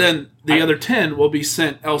meant, like, But then the other 10 will be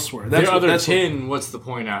sent elsewhere. the other that's 10. What's the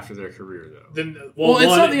point after their career though? Then, Well, it's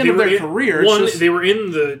not the end they of were their career, it's One, just- they were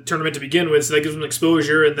in the tournament to begin with, so that gives them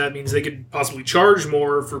exposure, and that means they could possibly charge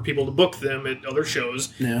more for people to book them at other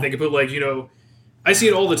shows. Yeah. They could put I see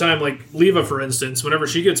it all the time. Like Leva, for instance, whenever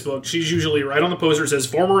she gets booked, she's usually right on the poster says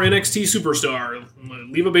former NXT superstar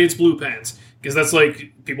Leva Bates Blue Pants, because that's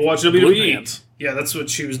like people watch WWE. Blue Pants. Yeah, that's what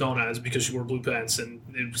she was known as because she wore blue pants, and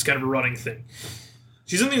it was kind of a running thing.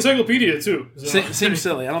 She's in the encyclopedia too. So. Seems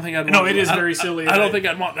silly. I don't think I'd want No, it is I- very silly. I don't think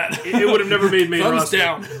I'd want that. it would have never made main Thumbs roster.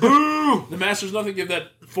 down. Boo! The Masters nothing give that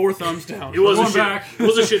 4 thumbs down. It was a Going shit. back. It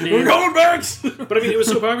was a shit We're name. going back! But I mean, it was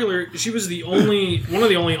so popular. She was one of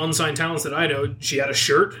the only unsigned talents that I know. She had a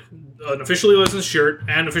shirt, an officially licensed shirt,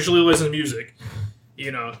 and officially licensed music.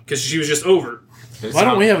 Because she was just over. Why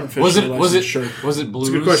don't we have an officially was licensed it shirt? Was it blues?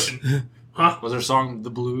 It's a good question. Huh? Was her song "The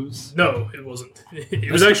Blues"? No, it wasn't.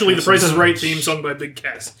 It was actually the Price is Right theme sung by Big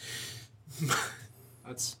Cass.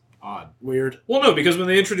 That's odd. Weird. Well, no, because when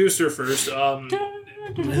they introduced her first,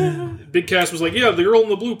 Big Cass was like, "Yeah, the girl in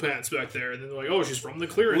the blue pants back there," and then they're like, "Oh, she's from the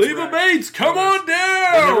clearance Leva rack." Bates, come on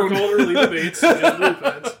I never down! called her Leva Bates. She had blue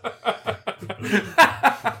pants.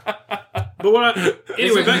 But what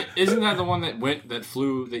anyway, Isn't that the one that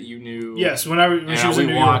flew that you knew? yes, when she was we in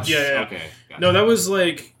New watched. York, yeah. Okay. Gotcha. No, that was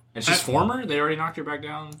like And she's former? They already knocked her back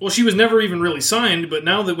down? Well, she was never even really signed, but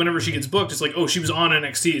now that whenever she gets booked, it's like, oh, she was on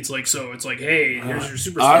NXT. It's like, hey, here's your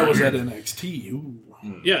superstar. I was at NXT. Ooh.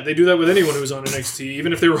 Yeah, they do that with anyone who's on NXT,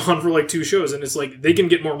 even if they were on for like 2 shows. And it's like, they can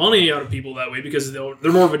get more money out of people that way because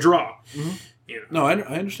they're more of a draw. Mm-hmm. You know? No,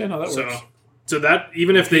 I understand how that works. So that,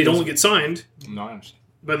 even if they don't get signed... No, I understand.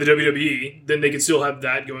 By the WWE, then they could still have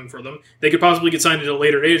that going for them. They could possibly get signed at a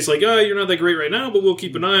later date. It's like, oh, you're not that great right now, but we'll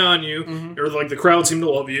keep an eye on you. Mm-hmm. Or like the crowd seem to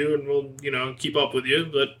love you, and we'll keep up with you.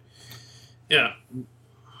 But yeah,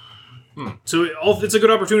 so it's a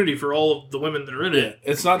good opportunity for all of the women that are in it.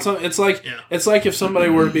 It's not something. It's like if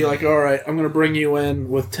somebody were to be like, all right, I'm going to bring you in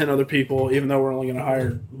with 10 other people, even though we're only going to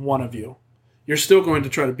hire one of you. You're still going to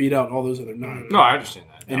try to beat out all those other 9. No, I understand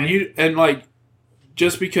that. And like.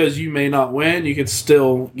 Just because you may not win, you can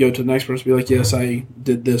still go to the next person and be like, yes, I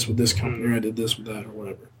did this with this company, or I did this with that, or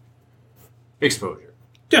whatever. Exposure.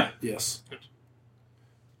 Yeah. Yes.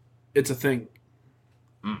 It's a thing.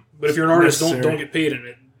 But if you're an artist, don't get paid in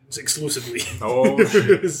it. It's exclusively. Oh,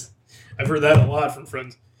 shit. I've heard that a lot from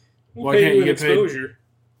friends. Why can't you get exposure?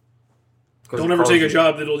 Don't ever take a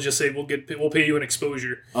job that'll just say, we'll pay you an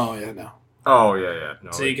exposure. Oh, yeah, no. Oh, yeah. No.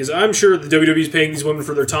 See, because I'm sure the WWE's paying these women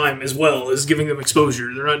for their time as well as giving them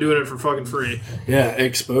exposure. They're not doing it for fucking free. Yeah,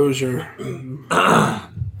 exposure.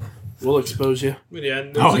 We'll expose you. But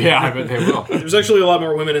yeah. I bet they will. There's actually a lot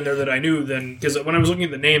more women in there that I knew than... Because when I was looking at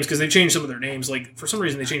the names, because they changed some of their names, like, for some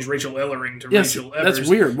reason they changed Rachel Ellering to Rachel Evers. That's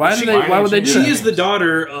weird. Why would they do that? She is the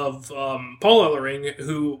daughter of Paul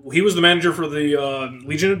Ellering, he was the manager for the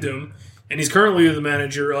Legion of Doom, and he's currently the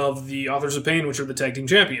manager of the Authors of Pain, which are the tag team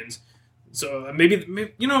champions. So maybe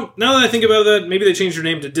now that I think about that, maybe they changed her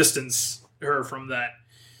name to distance her from that.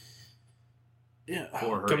 Yeah,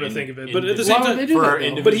 come to think of it, but at the same time,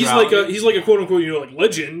 but he's like a quote unquote like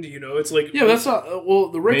legend. It's like that's not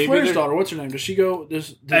the Ric Flair's daughter. What's her name? Does she go?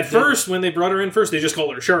 At first, when they brought her in first, they just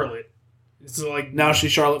called her Charlotte. It's like now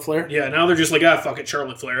she's Charlotte Flair. Yeah, now they're just like fuck it,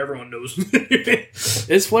 Charlotte Flair. Everyone knows.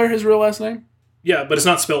 Is Flair his real last name? Yeah, but it's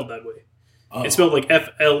not spelled that way. Oh. It's spelled like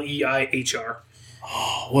Fleihr.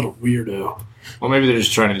 Oh, what a weirdo. Well, maybe they're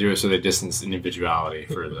just trying to do it so they distance individuality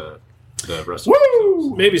for the rest of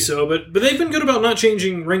themselves. Maybe so, but they've been good about not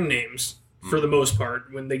changing ring names for the most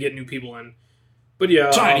part when they get new people in. But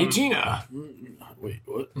yeah. Tiny Tina. Wait,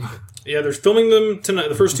 what? Yeah, they're filming them tonight,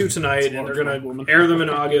 the first 2 tonight, and they're going to air them in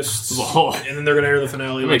August. And then they're going to air the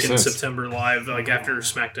finale in September live, like after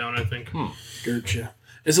SmackDown, I think. Gotcha.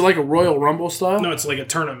 Is it like a Royal Rumble style? No, it's like a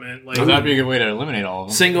tournament. Like, that'd be a good way to eliminate all of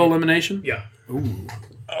them. Single elimination? Yeah. Ooh.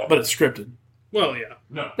 But it's scripted. Well, yeah.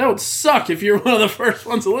 No. That would suck if you're one of the first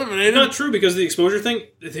ones eliminated. Not true, because the exposure thing...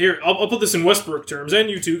 Here, I'll put this in Westbrook terms, and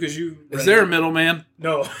you too, because you... Is there a middleman?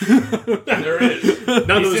 No. There is.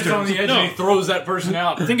 Not he those sits terms. on the edge and he throws that person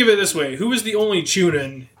out. Think of it this way. Who was the only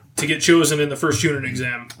Chunin to get chosen in the first Chunin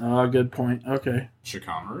exam? Good point. Okay.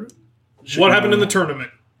 Shikamaru? What happened in the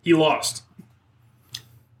tournament? He lost.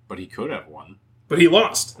 But he could have won. But he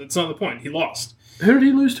lost. That's not the point. He lost. Who did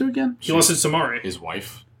he lose to again? He lost to Samari. His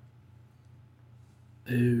wife.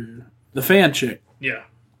 The fan chick. Yeah.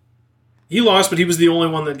 He lost, but he was the only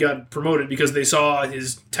one that got promoted because they saw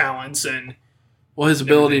his talents and... Well, his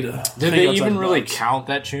ability to... Did they even really count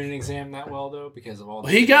that Chunin exam that well, though? Because of all...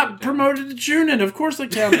 He got promoted to Chunin. Of course they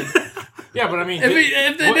counted. Yeah, but I mean...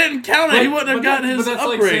 If they didn't count it, he wouldn't have gotten his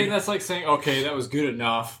upgrade. That's like saying, okay, that was good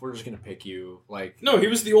enough. We're just going to pick you. Like, no, he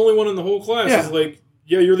was the only one in the whole class. Yeah. It's like,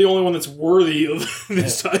 yeah, you're the only one that's worthy of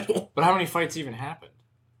this title. But how many fights even happened?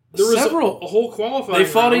 There was several. A whole qualifying. They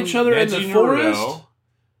fought each other in the forest.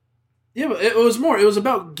 Yeah, but it was more. It was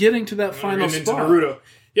about getting to that final spot. Naruto.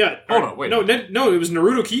 Yeah. Hold on, wait. No, it was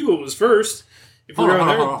Naruto Kiba was first. If we're on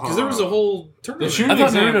there, because there was a whole tournament. I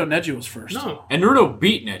thought Naruto Neji was first. No. And Naruto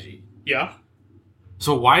beat Neji. Yeah.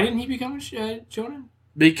 So why didn't he become a shonen?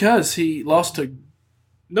 Because he lost to...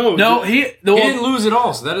 No, he didn't lose at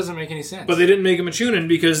all, so that doesn't make any sense. But they didn't make him a chunin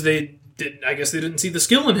because I guess they didn't see the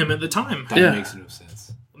skill in him at the time. That makes no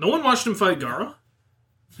sense. No one watched him fight Gaara?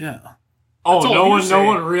 Yeah. Oh, no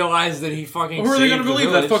one realized that he fucking... Who are they going to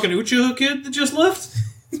believe? That fucking Uchiha kid that just left?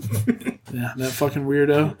 Yeah, that fucking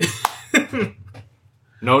weirdo.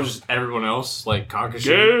 No, just everyone else, like Kakashi.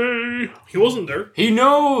 Gay. He wasn't there. He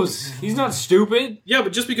knows. He's not stupid. Yeah,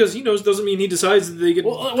 but just because he knows doesn't mean he decides that they get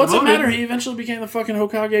what's it matter? He eventually became the fucking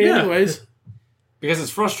Hokage anyways. Because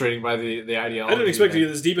it's frustrating by the ideology. I didn't expect to get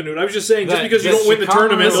this deep into it. I was just saying, just because you don't win the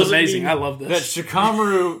tournament doesn't amazing. I love this. That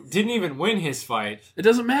Shikamaru didn't even win his fight. It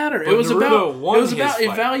doesn't matter. It was about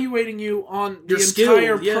evaluating you on your the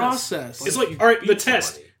entire process. It's like, all right, the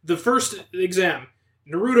test, the first exam,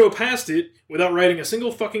 Naruto passed it without writing a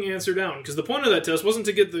single fucking answer down. Because the point of that test wasn't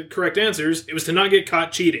to get the correct answers, it was to not get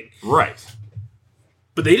caught cheating. Right.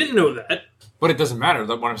 But they didn't know that. But it doesn't matter.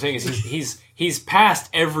 What I'm saying is he's passed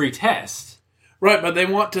every test. Right, but they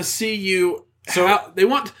want to see you. So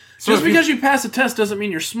Just because you pass a test doesn't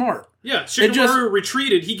mean you're smart. Yeah, Shikamaru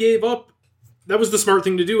retreated. He gave up. That was the smart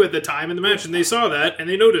thing to do at the time in the match, and they saw that, and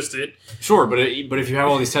they noticed it. Sure, but if you have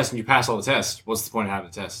all these tests and you pass all the tests, what's the point of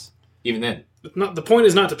having the tests? Even then. The point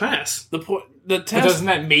is not to pass. The test. But doesn't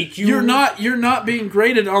that make you... You're not being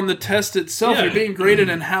graded on the test itself. Yeah. You're being graded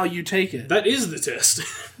in how you take it. That is the test.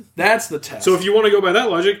 That's the test. So if you want to go by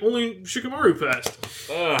that logic, only Shikamaru passed.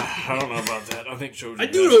 I don't know about that. I think Shoji I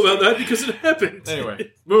do know about that because it happened.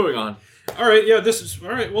 Anyway, moving on. All right, yeah, this is... All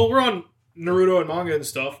right, well, we're on Naruto and manga and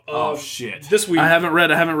stuff. Oh, shit. This week... I haven't read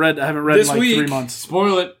This in like week- 3 months.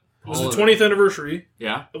 Spoil it. was the 20th anniversary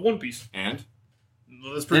Yeah, of One Piece. and?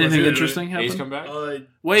 Well, that's pretty Anything much it. interesting Ace happened? come back?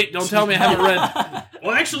 Wait, don't tell me I haven't read.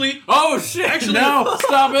 Well, actually... Oh, shit! Actually... No,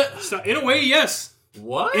 stop it. In a way, yes.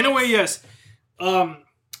 What? In a way, yes.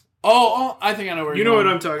 Oh, I think I know where You you're know going.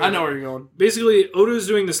 what I'm talking I know about. where you're going. Basically, Oda's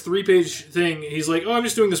doing this 3-page thing. He's like, oh, I'm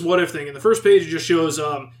just doing this what-if thing. And the first page just shows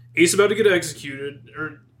Ace about to get executed.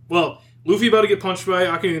 Luffy about to get punched by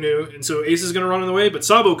Akainu. And so Ace is going to run in the way, but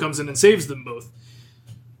Sabo comes in and saves them both.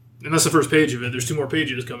 And that's the first page of it. There's 2 more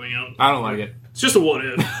pages coming out. I don't like it. It's just a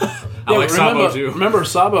what-if. I like Sabo, too. Remember,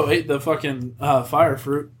 Sabo ate the fucking fire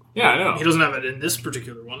fruit. Yeah, I know. He doesn't have it in this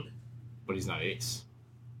particular one. But he's not Ace.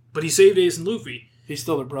 But he saved Ace and Luffy. He's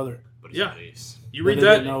still their brother. But he's Yeah. not Ace. You read But they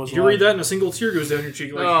that, didn't know it was you live. read that, and a single tear goes down your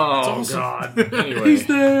cheek. Like, that's awesome. God. Anyway. He's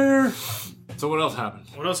there. So what else happened?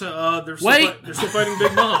 What else? They're Wait. they're still fighting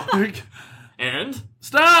Big Mom. And?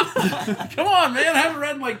 Stop! Come on, man. I haven't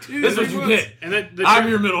read in like 2 This is what three you months. get. And then I'm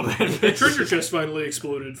your middleman. the treasure chest finally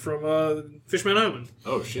exploded from Fishman Island.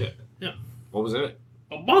 Oh, shit. Yeah. What was it?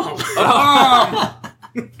 A bomb.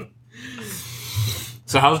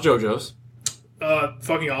 So how's JoJo's?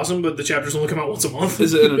 Fucking awesome, but the chapters only come out once a month.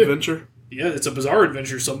 Is it an adventure? Yeah, it's a bizarre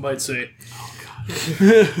adventure, some might say.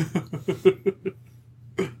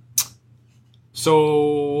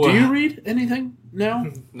 So... Do you read anything now?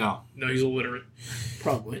 No. No, he's illiterate.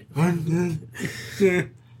 Probably.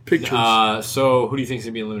 Pictures. So who do you think is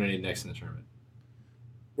going to be eliminated next in the tournament?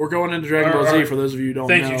 We're going into Dragon Ball Z for those of you who don't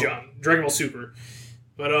Thank know. you, John. Dragon Ball Super.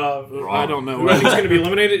 But I don't know. who I think is going to be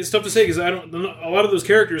eliminated? It's tough to say because a lot of those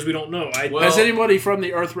characters we don't know. Has anybody from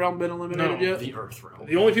the Earth realm been eliminated No. yet? The Earth realm.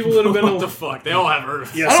 The only people that have been What the fuck? They all have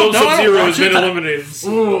Earth. yeah, I Soul don't know, I don't Sub-Zero has watch been it. eliminated.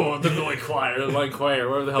 Ooh, the Noy Choir, the Light Choir,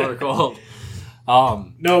 whatever the hell they're called.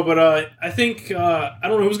 No, but I think I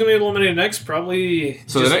don't know who's going to be eliminated next. Probably.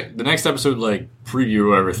 So the next episode, like, preview or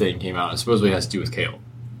whatever thing came out, it supposedly has to do with Kale.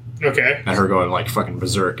 Okay. And her going, like, fucking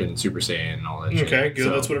berserk and Super Saiyan and all that shit. Okay, good.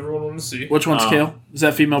 So, That's what everyone wanted to see. Which one's Kale? Is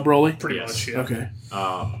that female Broly? Pretty Yes. much, yeah. Okay.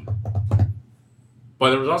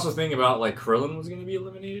 But there was also a thing about, like, Krillin was going to be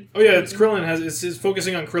eliminated. Oh yeah, it's Krillin. It's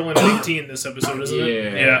focusing on Krillin at 18 this episode, isn't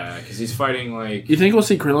it? Yeah, because he's fighting, like... You think we'll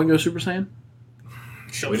see Krillin go Super Saiyan?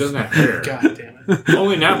 Well, he doesn't have hair. God damn it.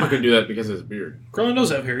 Only Nappa can do that because of his beard. Krillin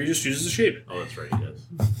does have hair. He just chooses to shave it. Oh, that's right, he does.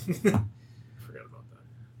 Forgot about that.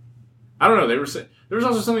 I don't know. They were saying there was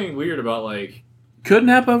also something weird about like Could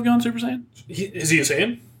Nappa have gone Super Saiyan? Is he a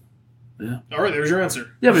Saiyan? Yeah. All right, there's your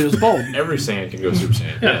answer. Yeah, but he was bald. every Saiyan can go Super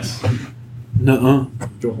Saiyan. Yeah. Yes, Nuh-uh.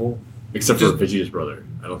 except for Vegeta's brother.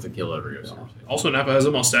 I don't think he'll ever go Super Saiyan. Also, Nappa has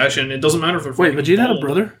a mustache, and it doesn't matter if they're Wait, fucking Vegeta had a bald.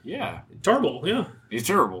 brother? Yeah, Tarble, yeah. he's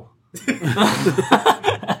terrible.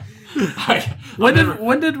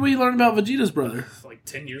 When did we learn about Vegeta's brother? Like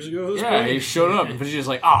 10 years ago? Yeah, he showed up and Vegeta's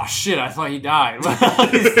like, "Oh shit, I thought he died."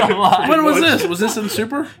 When was this? Was this in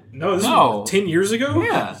Super? No, this No. was 10 years ago?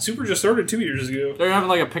 Yeah. Super just started 2 years ago. They're having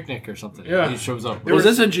like a picnic or something. Yeah. He shows up Was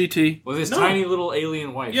this in GT? with his No. tiny little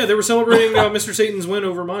alien wife. Yeah, they were celebrating Mr. Satan's win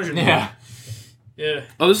over Majin. Yeah. Yeah.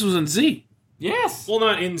 Oh, this was in Z. Yes. Well,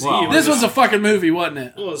 not in Z. Wow. it was This was a fucking movie, wasn't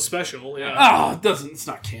it? well, it was special, yeah. Oh, it doesn't. It's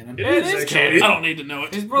not canon. It It is, is actually. canon. I don't need to know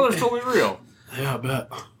it. His brother's totally real. Yeah, I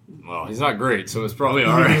bet. Well, he's not great, so it's probably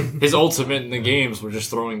all right. His ultimate in the games were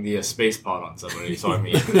just throwing the space pod on somebody. So I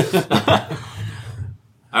mean,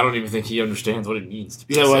 I don't even think he understands what it means to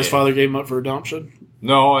be. Is that a why his Saiyan. father gave him up for adoption?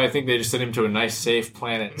 No, I think they just sent him to a nice, safe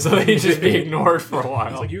planet, so he'd just be ignored for a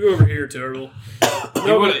while. It's like, you go over here, Turtle.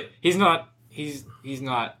 He would- he's not. He's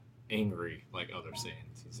not angry like other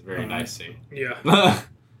Saiyans. He's a very nice Saiyan. Yeah.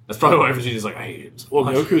 That's probably why Vegeta's like, I hate him so Well,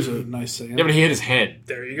 much. Goku's a nice Saiyan. Yeah, but he hit his head.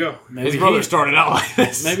 There you go. maybe His brother he- started out like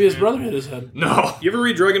this. Maybe his brother hit his head. No. You ever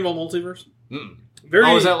read Dragon Ball Multiverse? Mm-mm. Very.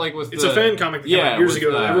 Oh, is that like with It's the, a fan comic that came out years with,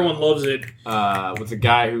 ago. Everyone loves it. with the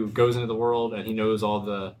guy who goes into the world and he knows all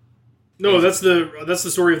the No, that's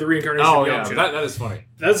the story of the reincarnation Oh of yeah, Yamcha. that is funny.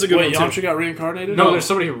 That's a good Wait, one too. Yamcha got reincarnated? No, there's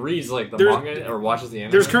somebody who reads like the manga or watches the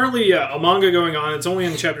anime. There's currently a manga going on. It's only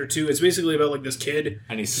in chapter 2. It's basically about like this kid.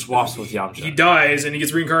 and he swaps with Yamcha. He dies and he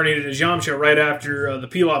gets reincarnated as Yamcha right after the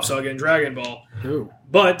Pilaf saga in Dragon Ball. Ooh.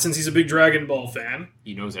 But since he's a big Dragon Ball fan,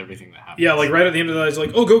 He knows everything that happens. yeah, like right at the end of that, he's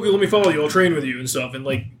like, "Oh Goku, let me follow you. I'll train with you and stuff." And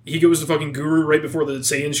like he goes to fucking Guru right before the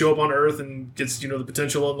Saiyans show up on Earth and gets the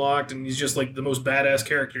potential unlocked, and he's just like the most badass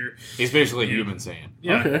character. He's basically human Saiyan.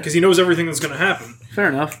 Yeah, Okay. because he knows everything that's going to happen. Fair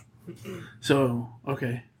enough. So,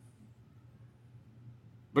 okay.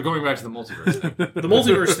 But going back to the multiverse thing. The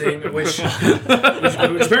multiverse thing, which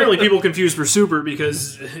apparently people confuse for Super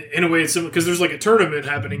because in a way it's because there's like a tournament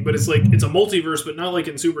happening, but it's like it's a multiverse, but not like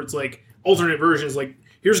in Super. It's like alternate versions. Like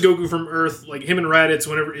here's Goku from Earth, like him and Raditz.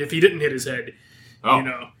 Whenever if he didn't hit his head,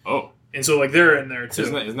 Oh. Oh. and so like they're in there too.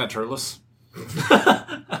 Isn't that Turles?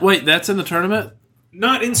 Wait, that's in the tournament?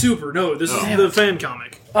 Not in Super. No, this is the fan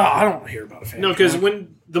comic. Oh, I don't hear about a fan. No, because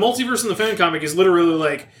when the multiverse in the fan comic is literally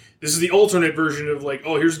like. This is the alternate version of like,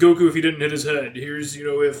 oh, here's Goku if he didn't hit his head. Here's,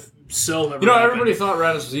 if Cell never happened. Everybody thought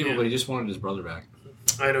Raditz was evil, but he just wanted his brother back.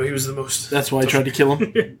 I know, he was the most... That's why I tried to kill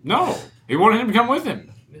him. No, he wanted him to come with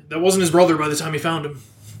him. That wasn't his brother by the time he found him.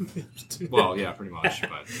 Well, yeah, pretty much,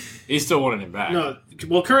 but he still wanted him back. No,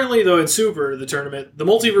 well, currently, though, in Super, the tournament, the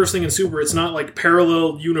multiverse thing in Super, it's not like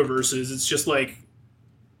parallel universes. It's just like...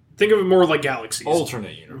 Think of it more like galaxies.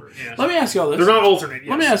 Alternate universe. Yeah. Let me ask you all this. They're not alternate, yes.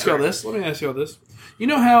 Let me ask you all this. You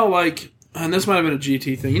know how, like, and this might have been a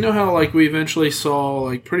GT thing, you know how, like, we eventually saw,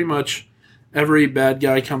 like, pretty much every bad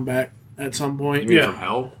guy come back at some point? You mean Yeah. from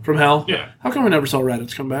hell? From hell? Yeah. How come we never saw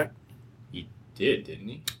Raditz come back? He did, didn't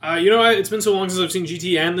he? It's been so long since I've seen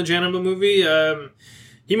GT and the Janima movie.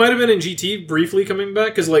 He might have been in GT briefly coming back,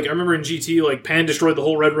 because, like, I remember in GT, like, Pan destroyed the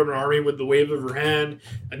whole Red Ribbon Army with the wave of her hand,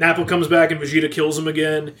 and Nappa comes back and Vegeta kills him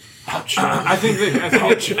again. Ouch. I think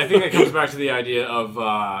that comes back to the idea of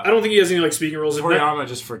I don't think he has any, like, speaking roles. Toriyama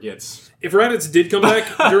just forgets. If Raditz did come back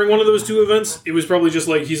during one of those two events, it was probably just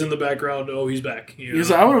like he's in the background. Oh, he's back.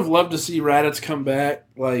 Because I would have loved to see Raditz come back,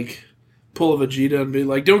 like, pull a Vegeta and be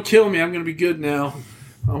like, don't kill me, I'm going to be good now.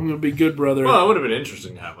 I'm going to be good, brother. Well, it would have been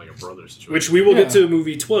interesting to have like a brother situation. Which we will get to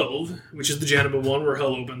movie 12, which is the Janima one where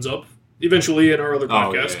Hell opens up. Eventually in our other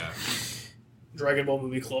podcast. Yeah. Dragon Ball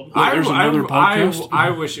Movie Club. There's another podcast?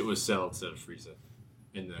 I wish it was Cell instead of Frieza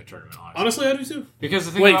in the tournament, honestly. Honestly, I do too. Because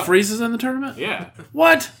the thing Wait, about, Frieza's in the tournament? Yeah.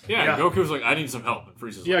 What? Yeah, Yeah. Goku's like, I need some help. And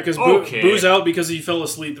Frieza's Yeah, like, because okay. Boo's out because he fell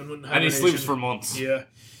asleep and wouldn't have And he an sleeps Asian. for months. Yeah.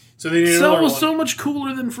 So they needed Cell another was one. so much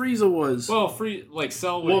cooler than Frieza was. Well,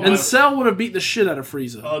 Cell would Well, and Cell would have beat the shit out of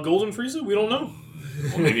Frieza. Golden Frieza? We don't know.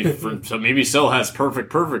 maybe Cell has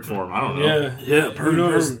perfect form. I don't know. Yeah. Perfect.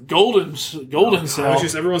 knows? Golden Cell. It's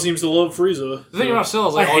just everyone seems to love Frieza. The thing about Cell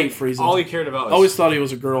is like I hate Frieza. all he cared about I always thought he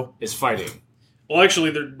was a girl. is fighting. Well,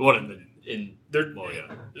 actually, they're Well,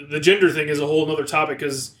 the gender thing is a whole other topic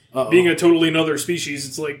because Uh-oh. being a totally another species,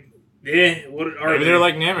 it's like, what are maybe they? they're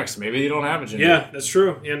like Namex. Maybe they don't have a gender. Yeah, that's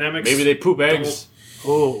true. Yeah, Namex. Maybe they poop eggs.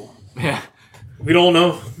 Oh. Yeah. We don't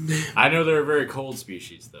know. I know they're a very cold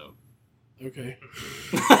species, though. Okay.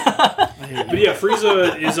 But yeah,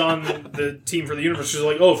 Frieza is on the team for the universe. She's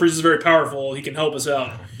like, oh, Frieza's very powerful. He can help us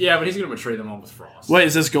out. Yeah, but he's going to betray them all with Frost. Wait,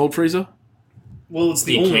 is this Gold Frieza? Well, it's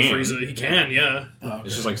the He only can. Frieza. He can, yeah. Oh,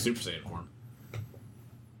 It's just like Super Saiyan form.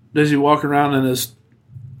 Does he walk around in his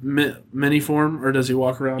mini form, or does he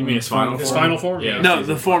walk around You mean in his final His form? final form? Yeah. No,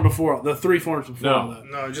 the form before. The three forms before No. that.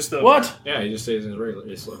 No, just the... What? Yeah, he just stays in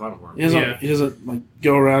his final form. He doesn't, Yeah. he doesn't like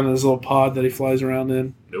go around in his little pod that he flies around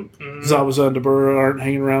in. Nope. Zabuza and Dabura aren't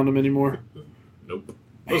hanging around him anymore. Nope.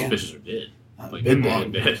 Those Man. bitches are dead. Like, Been they're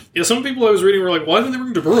long dead. Yeah, some people I was reading were like, why didn't they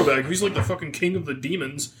bring Dabura back? He's like the fucking king of the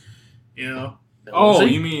demons. You know? Oh,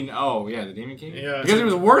 See? you mean, yeah, the Demon King? Yeah. Because he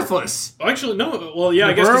was worthless. Well, actually, no. Well, yeah,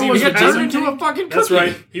 I guess because Dabura he was was He a got turned pacifist. into a fucking cookie. That's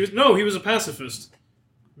right. He was a pacifist.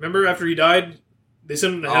 Remember after he died, they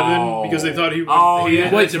sent him to heaven because they thought he Oh, he yeah.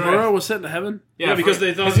 had- Wait, That's Dabura right. was sent to heaven? Yeah, because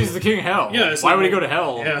they thought- Because he's the king of hell. Yeah, so- Why would he go to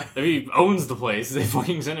hell? Yeah. If he owns the place, they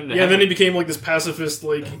fucking send him to Yeah, heaven. and then he became like this pacifist,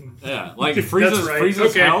 like Yeah, like That's Frieza's, right. Frieza's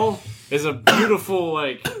Okay. hell is a beautiful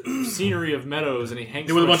like scenery of meadows, and he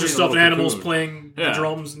hangs with a from bunch of tree in stuffed little animals cocoon. playing Yeah. the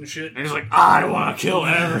drums and shit. And he's like, I want to kill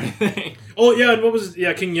everything. Oh yeah, and what was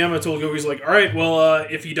King Yama told Goku, he's like, all right, well,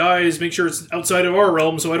 if he dies, make sure it's outside of our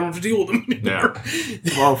realm, so I don't have to deal with him anymore.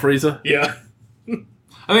 Well, Frieza. Yeah.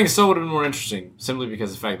 I think Cell would have been more interesting simply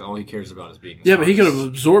because of the fact that all he cares about is being. Yeah, but he could have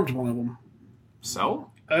absorbed one of them.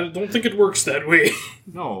 Cell? I don't think it works that way.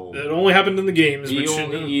 No, It only happened in the games. he which,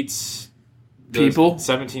 only eats the People?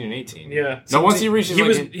 17 and 18. yeah. No, once he reaches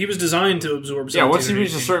he was designed to absorb. yeah, once he 17 or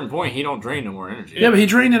reaches a 18. certain point, he don't drain no more energy. Yeah, but he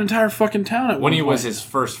drained an entire fucking town at when one he point. was his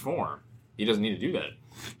first form. He doesn't need to do that.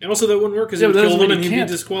 And also that wouldn't work because Yeah, he but would that kill doesn't them mean and he he'd be can't.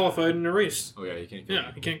 disqualified in a race. Oh yeah, you can't. Kill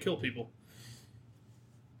Yeah, he can't kill people.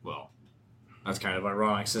 Well, that's kind of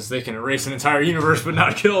ironic since they can erase an entire universe but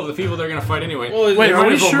not kill the people they're going to fight anyway. Well, Wait, They are might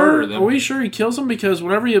we as well sure? murder them. Are we sure he kills him? Because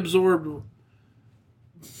whenever he absorbed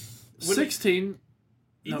 16.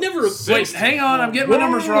 He No. never. Wait, hang on. I'm getting my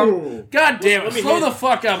numbers wrong. God damn it. Let me Slow hand- the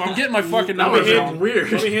fuck up. I'm getting my fucking Let numbers me wrong. hand,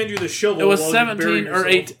 weird. let me hand you the shovel. It was while you 17 bury or yourself.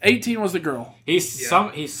 8. 18 was the girl. He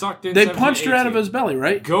sucked in. They 17, punched her out of 18. his belly,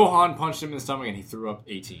 right? Gohan punched him in the stomach and he threw up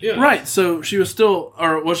 18. Yeah. Right, so she was still,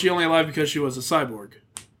 or was she only alive because she was a cyborg?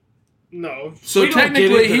 No, So We don't get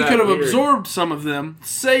technically, into he that could have weird. absorbed some of them,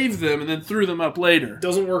 saved them, and then threw them up later.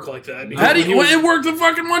 doesn't work like that. How do He you, was- it worked the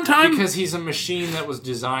fucking one time? Because he's a machine that was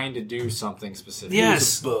designed to do something specific.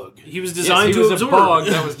 Yes. bug. He was Yes, designed he to was absorb. a bug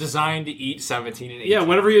that was designed to eat 17 and 18. Yeah,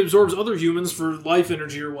 whenever he absorbs other humans for life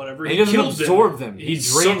energy or whatever, he he doesn't kills absorb them. He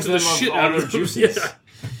sucks drains them the of shit all out their of them. juices.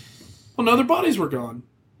 Yeah. Well, no, their bodies were gone.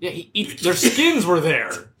 Yeah, he eats. Their skins were there.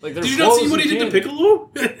 Like their Did you not see clothes what he and did to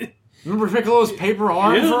skin. Piccolo? Remember Piccolo's paper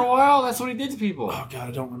arm Yeah. for a while? That's what he did to people. Oh, God,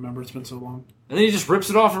 I don't remember. It's been so long. And then he just rips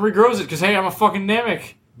it off and regrows it because, hey, I'm a fucking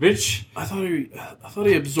Namek, bitch. I thought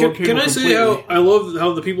he absorbed Can people I say completely. how I love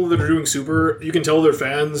how the people that are doing Super, you can tell they're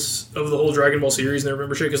fans of the whole Dragon Ball series and they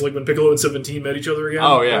remember shit, because like when Piccolo and 17 met each other again,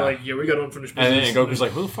 Oh, yeah. they're like, yeah, we got unfinished And business. then Goku's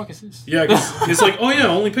like, who the fuck is this? Yeah, 'cause it's like, oh yeah,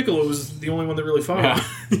 only Piccolo was the only one that really fought.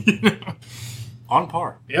 Yeah. On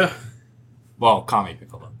par. Yeah, Well, Kami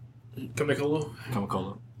Piccolo. Kamikolo.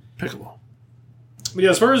 Kamikolo. Piccolo. But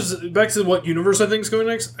yeah, as far as back to what universe I think is going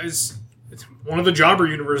next, it's one of the Jobber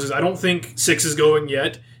universes. I don't think 6 is going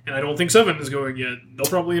yet, and I don't think 7 is going yet. They'll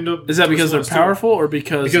probably end up. Is that because they're with 2. powerful or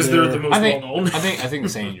because They're the most I think, well known. I think the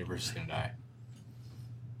Saiyan universe is gonna die.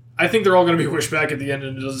 I think they're all going to be wished back at the end,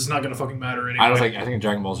 and it's not going to fucking matter anyway. I think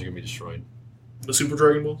Dragon Balls are gonna be destroyed. The Super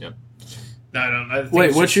Dragon Ball. Yep. No, I don't. I think Wait,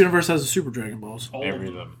 it's which just universe has the Super Dragon Balls? all Every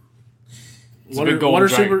of of them. them. It's a What big are, golden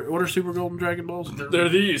dragon. what are Super Golden Dragon Balls? They're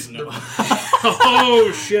these. No.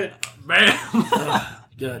 Oh shit! Bam.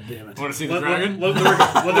 God damn it. Want to see the Let dragon? the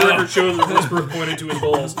record show that Westbrook pointed to his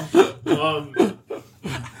balls.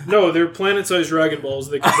 No, they're planet-sized Dragon Balls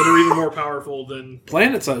that are even more powerful than.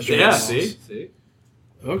 Planet-sized Dragon Yeah. Balls. See.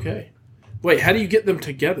 Okay. Wait, how do you get them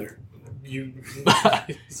together? You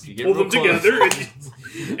You get pull real them close. together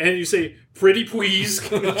and you say, "Pretty please."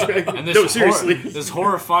 And this No, seriously. this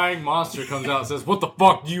horrifying monster comes out and says, "What the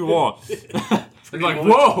fuck do you want?" I'm like,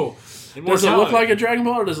 "Whoa!" Does it Immortality. look like a Dragon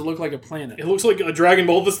Ball or does it look like a planet? It looks like a Dragon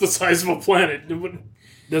Ball that's the size of a planet.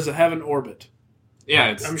 Does it have an orbit?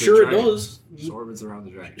 Yeah, it's I'm the sure dragon. it does. Just orbits around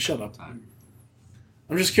the dragon. Shut all up. the time.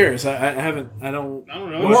 I'm just curious. I don't. I don't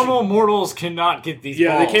know. Normal mortals cannot get these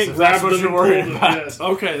Yeah, balls. they can't if grab that's what them you're and pull worried them. about. Yes.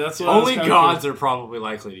 Okay, that's what I was Only kinda gods curious. are probably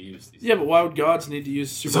likely to use these. Yeah, but why would gods need to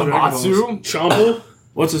use Super Dragon Balls? Zamatsu? Chompel?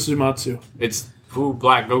 What's a Sumatsu? It's who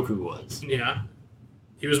Black Goku was. Yeah.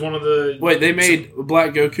 He was one of the. Wait, they made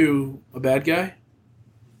Black Goku a bad guy?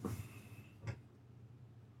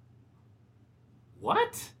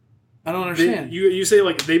 What? I don't They, understand. you say,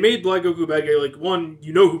 like, they made Black Goku a bad guy. Like, one,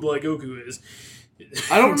 you know who Black Goku is.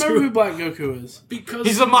 I don't remember who Black Goku is. Because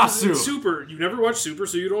He's a Matsu. Super. You never watched Super,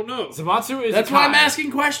 so you don't know. Zamatsu is That's a why I'm Kai.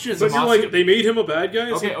 asking questions. But you're Zamatsu? like, they made him a bad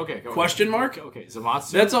guy? It's Okay, go. Question mark? Okay,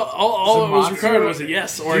 Zamatsu. That's all it was Zamatsu? required was a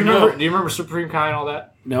yes do or you a remember? no. Do you remember Supreme Kai and all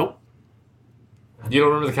that? Nope. You don't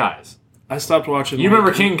remember the Kais. I stopped watching. You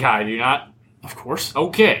remember King Kai? Do you not? Of course.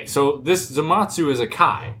 Okay, so this Zamatsu is a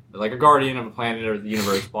Kai, like a guardian of a planet or the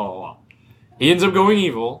universe. Blah blah blah. He ends up going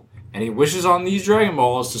evil, and he wishes on these Dragon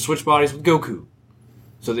Balls to switch bodies with Goku,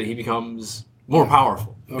 so that he becomes more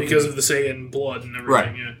powerful. Okay. because of the Saiyan blood and everything,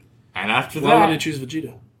 Right. yeah. And after Why would they that, choose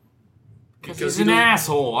Vegeta? because Because he's he an doesn't-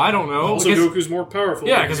 asshole. I don't know. Also, Because- Goku's more powerful.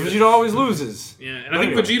 yeah, because Vegeta always loses. Yeah, and I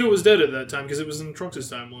think Anyway. Vegeta was dead at that time because it was in Trunks'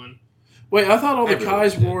 timeline. Wait, I thought all the Everyone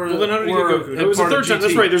Kais did. were. Well, then how did he get were Goku? It was the part of third time.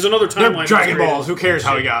 That's GT. right. There's another timeline. Dragon Balls. Who cares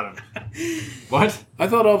how he got them? What? I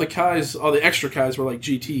thought all the Kais, all the extra Kais were like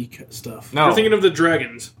GT stuff. No. You're thinking of the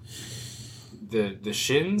dragons. the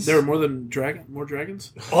shins. There were more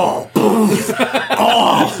dragons. Oh.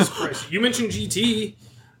 Jesus Christ. You mentioned GT.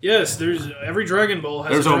 Yes, there's every Dragon Ball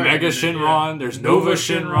has There's a dragon Omega in it, Shinron. yeah. There's Nova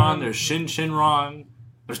Shinron. There's Shin Shinron.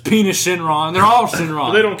 There's Penis Shinron. They're all Shinron.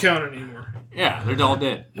 But they don't count anymore. Yeah, they're all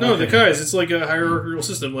dead. No, Okay. the Kais, it's like a hierarchical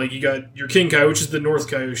system. Like, you got your King Kai, which is the North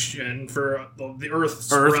Kaioshin for the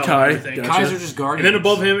Earth's Earth realm Kai, and everything. gotcha. Kais are just And guardians. then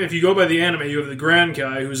above him, if you go by the anime, you have the Grand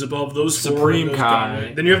Kai, who's above those four. Supreme and those Kai.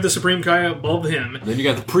 dominant. Then you have the Supreme Kai above him. Then you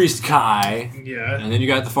got the Priest Kai. Yeah. And then you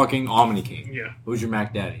got the fucking Omni King. Yeah. Who's your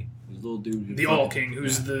Mac Daddy? This little dude. who The fucking- All King,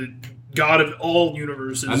 who's the god of all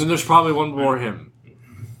universes. And then there's probably one more him.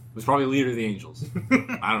 Who's probably leader of the angels.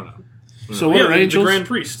 I don't know. So what are the angels? Grand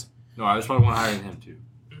Priest. No, there's probably one higher than him too.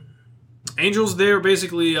 Angels, they are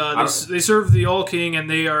basically they serve the All King, and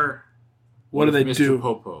they are. What do they Mr. do?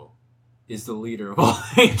 Popo is the leader of all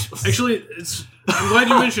angels. Actually, I'm glad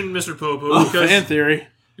you mentioned Mr. Popo Fan theory.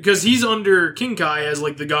 because he's under King Kai as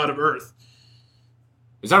like the god of Earth.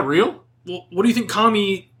 Is that real? Well, what do you think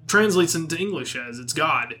Kami translates into English as? It's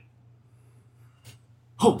God.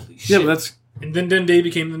 Holy shit! Yeah, but that's And then Dende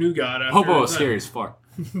became the new god. After Popo is that. scary as fuck.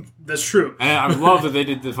 That's true. And I love that they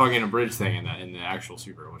did the fucking abridged thing in the actual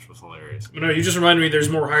Super, which was hilarious. But no, you just reminded me there's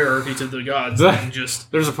more hierarchy to the gods than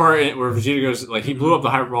just. There's a part where Vegeta goes, like, he blew up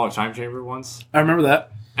the hyperbolic time chamber once, I remember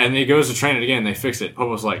that. and he goes to train it again, they fix it.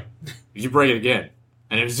 Popo's like, if you break it again,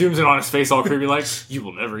 and it zooms in on his face all creepy like, you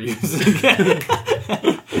will never use it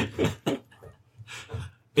again.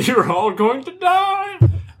 You're all going to die!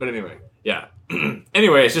 But anyway, yeah.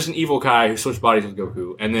 Anyway, it's just an evil Kai who switched bodies with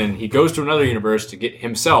Goku, and then he goes to another universe to get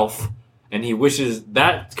himself, and he wishes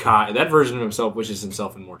that version of himself wishes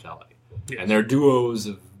himself immortality. Yes. And they're duos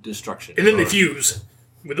of destruction. And then they fuse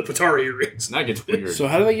with the Patari earrings. And that gets weird. So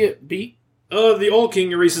how do they get beat? The All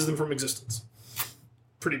King erases them from existence.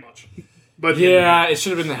 Pretty much. But Yeah, it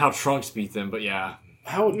should have been how Trunks beat them, but yeah,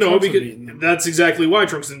 How would No, Trunks have because beaten them? that's exactly why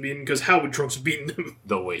Trunks didn't beat him, because how would Trunks have beaten him?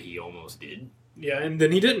 the way he almost did. Yeah, and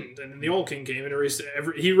then he didn't. And then the All King came and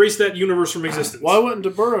he erased that universe from existence. Why wouldn't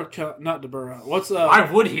Dabura not Dabura? What's Why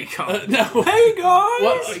would he come? no. Hey guys!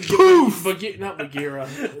 What? Poof! Not Bagheera.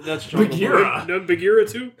 That's Jungle Boy. Bagheera. No, Bagheera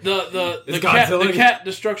too? The Is cat, Godzilla- the cat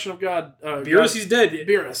destruction of God. Beerus, he's dead.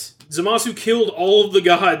 Beerus. Zamasu killed all of the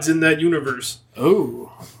gods in that universe.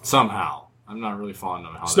 Oh. Somehow. I'm not really fond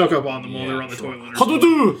of how Snuck up on them while they were on the sure. toilet or something.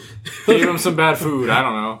 Hududu! Gave him some bad food, I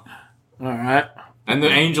don't know. Alright. And the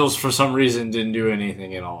angels, for some reason, didn't do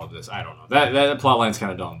anything in all of this. I don't know. That plot line's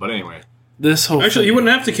kind of dumb, but anyway. This whole Actually, he thing.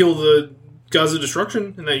 wouldn't have to kill the gods of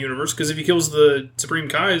destruction in that universe, because if he kills the Supreme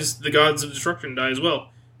Kais, the gods of destruction die as well,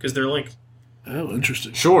 because they're linked. Oh,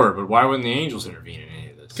 interesting. Sure, but why wouldn't the angels intervene in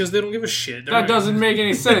any of this? Because they don't give a shit. They're That not- doesn't make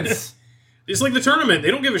any sense. It's like the tournament.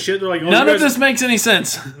 They don't give a shit. They're like, oh, None you of guys- this makes any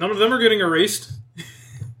sense. None of them are getting erased.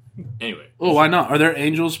 Anyway. Oh, why not? Are there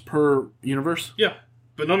angels per universe? Yeah,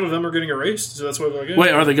 but none of them are getting erased, so that's why they're like,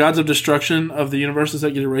 Wait, are the gods of destruction of the universes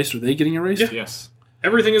that get erased, are they getting erased? Yeah. Yes.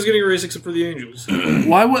 everything is getting erased except for the angels.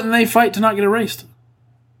 Why wouldn't they fight to not get erased?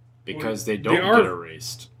 Because they don't They are- get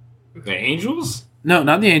erased. The angels? No,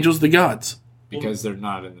 not the angels, the gods. Because they're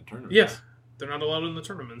not in the tournament. Yeah, they're not allowed in the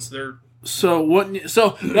tournaments. They're So what?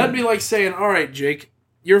 So that'd be like saying, "All right, Jake,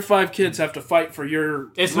 your 5 kids have to fight for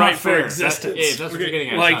your It's right not fair. for existence." That's what you're getting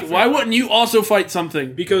at. It's Like, not why fair. wouldn't you also fight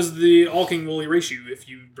something? because the All King will erase you if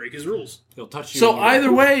you break his rules. He'll touch you. So and you-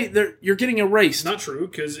 either way, you're getting erased. Not true,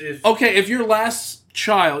 because if Okay, if your last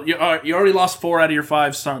child, you already lost 4 out of your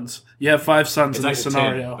 5 sons. You have 5 sons it's in this actually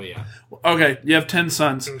scenario. 10, but yeah. Okay, you have 10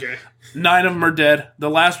 sons. okay, 9 of them are dead. The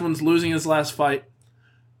last one's losing his last fight.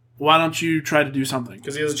 Why don't you try to do something?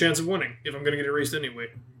 because he has a chance of winning if I'm going to get erased anyway.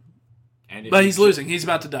 And if But he- he's losing. He's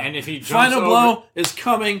about to die. And if he jumps Final over- blow is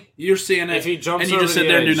coming. You're seeing it. If he jumps and you just over sit the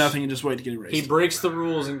there and do edge, nothing and just wait to get erased. He breaks the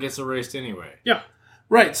rules and gets erased anyway. Yeah,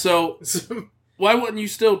 Right. So why wouldn't you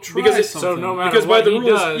still try Because something? So no matter Because by what the he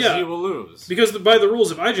rules- does, yeah. he will lose. because by the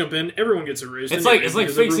rules, if I jump in, everyone gets erased. It's anyway, like- it's like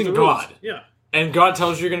because I broke facing the rules. God. Yeah, And God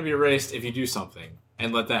tells you you're going to be erased if you do something.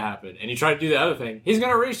 And let that happen. And you try to do the other thing, he's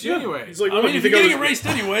going to erase you anyway. He's like, I what, mean, you if you're think I getting was erased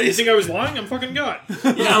You anyways. think I was lying? I'm fucking God.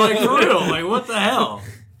 Yeah, like for real. Like, what the hell?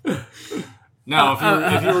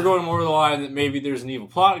 Now, if you were going more of the line that maybe there's an evil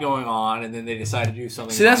plot going on, and then they decide to do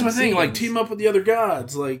something. See, that's my behind the thing. Like, scenes, team up with the other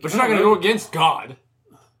gods. Like, But you're not going to go against God.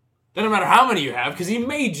 Doesn't matter how many you have, because He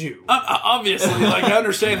made you. Obviously, like I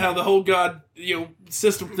understand how the whole god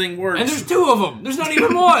system thing works. And there's 2 of them. There's not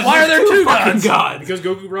even one. Why are there There's 2 fucking gods? gods? Because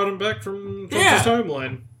Goku brought him back from Yeah. Trunks'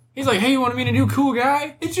 timeline. He's like, hey, you want to meet a new cool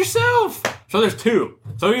guy? It's yourself. So there's 2.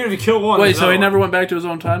 So even if you kill one, Wait, there's so he another never one. went back to his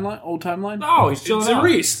own timeline? Old timeline? No, he's chilling It's out.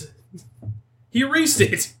 erased. He erased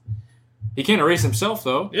it. He can't erase himself,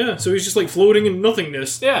 though. Yeah, so he's just like floating in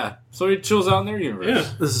nothingness. Yeah, so he chills out in their universe. Yeah.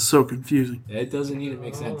 This is so confusing. It doesn't need to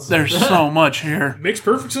make sense. There's so much here. Makes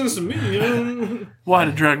perfect sense to me. You know? Why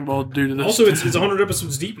did Dragon Ball do to this? Also, it's 100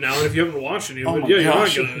 episodes deep now, and if you haven't watched any of Oh it, my yeah, you're not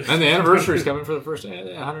gosh. gonna. And the anniversary is coming for the first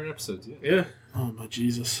 100 episodes. Yeah. Yeah, Oh my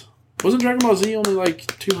Jesus! Wasn't Dragon Ball Z only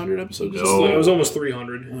like 200 episodes? No. it was almost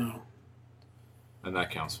 300. Oh. And that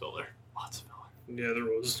counts filler. Lots of filler. Yeah, there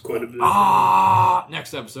was quite a bit.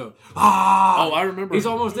 Next episode. Oh, I remember. He's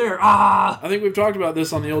almost there. I think we've talked about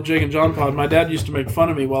this on the old Jake and John pod. My dad used to make fun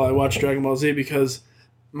of me while I watched Dragon Ball Z because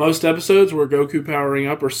most episodes were Goku powering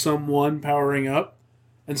up or someone powering up.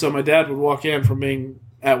 And so my dad would walk in from being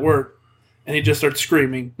at work and he'd just start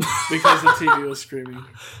screaming because the TV was screaming.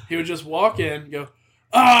 He would just walk in and go,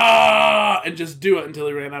 and just do it until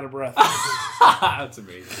he ran out of breath. That's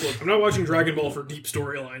amazing. Look, I'm not watching Dragon Ball for deep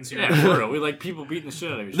storylines here. Yeah, for real. We like people beating the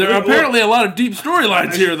shit out of each There other. are apparently a lot of deep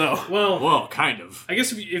storylines here, though. Well, kind of. I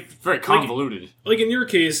guess if Very convoluted. like in your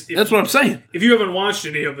case, if, That's what I'm saying. if you haven't watched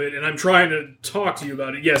any of it and I'm trying to talk to you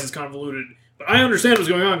about it, yes, it's convoluted. But I understand what's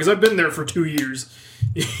going on because I've been there for 2 years.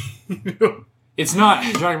 It's not.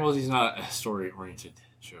 Dragon Ball Z is not a story-oriented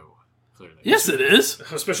show. Clearly. Yes, it is.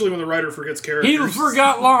 Especially when the writer forgets characters. He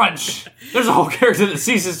forgot Launch. There's a whole character that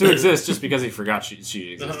ceases to exist just because he forgot she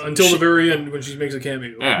existed. Until the very end when she makes a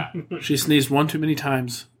cameo. Yeah. She sneezed one too many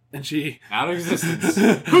times, and she Out of existence.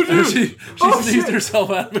 she sneezed herself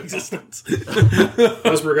out of existence.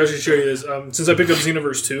 Westbrook, I should show you this. Since I picked up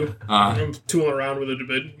Xenoverse 2, Uh-huh. I'm tooling around with it a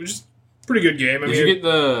bit, which is a pretty good game. I Did mean, you get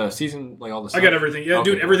the season, like all the I stuff? got everything. Yeah,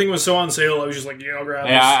 Okay. dude, everything was so on sale. I was just like, yeah, I'll grab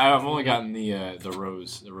this. Yeah, I've only gotten the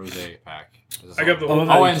rose pack. I got the Oh, whole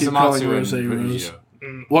no. and keep calling Zamatsu Rose and Rose.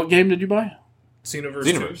 Vegeta. What game did you buy?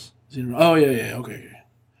 Xenoverse 'Xenoverse. Oh yeah, okay.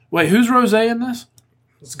 Wait, who's Rose in this? 2.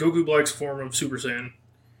 It's Goku Black's form of Super Saiyan.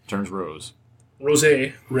 Turns rose. Rose.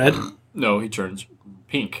 Red. No, he turns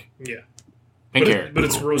pink. Yeah. Pink But, hair. but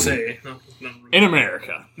it's Rose. No, In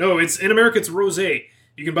America. no, it's in America, it's Rose.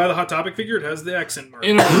 You can buy the Hot Topic figure, it has the accent mark.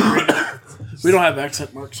 In America. We don't have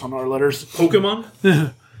accent marks on our letters.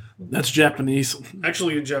 Pokemon? That's Japanese.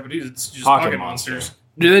 Actually, in Japanese, it's just Pocket Pocket Monster. Monsters.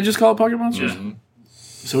 Do they just call it Pocket Monsters? Mhm.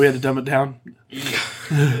 So we had to dumb it down.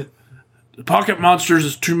 The Pocket Monsters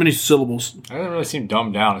is too many syllables. That doesn't really seem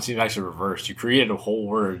dumbed down. It seems actually reversed. You created a whole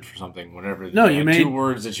word for something whenever No, you had made- two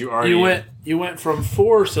words that you already You went from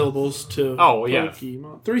 4 syllables to Oh, yeah.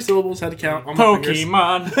 Pokemon. 3 syllables had to count on my fingers.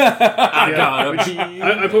 Pokemon. I Yeah, gotta which- be.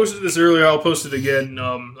 I posted this earlier, I'll post it again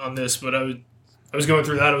on this, but I was going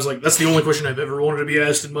through that, I was like, that's the only question I've ever wanted to be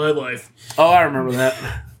asked in my life. Oh, I remember that.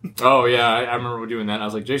 Oh yeah, I remember doing that. I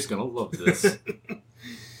was like, Jake's gonna love this. Is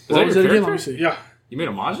What was your it again? Let me character? see. Yeah, You made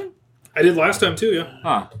a Majin? I did last time too, yeah.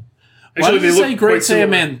 Huh. Why did they it say look Great quite similar.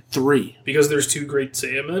 Saiyaman 3? Because there's 2 Great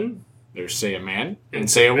Saiyamen. There's say a man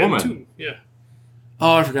and say a Saiyaman woman. 2, yeah.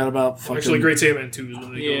 Oh, I forgot about fucking... Actually, Great Saiyaman 2 is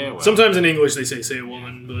what they Yeah, go. well. Sometimes in English they say a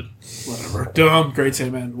woman, but Whatever. Dumb. Great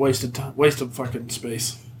Saiyaman. Wasted time. Waste of fucking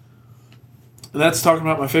space. And that's talking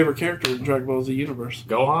about my favorite character in Dragon Ball Z universe.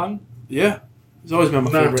 Gohan? Yeah. He's always been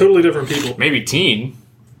my nah, favorite. totally different people. Maybe teen.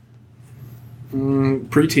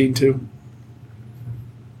 Preteen, too.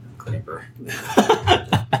 Creeper.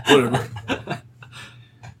 Whatever.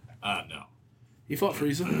 No. He fought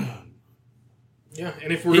Frieza. Yeah,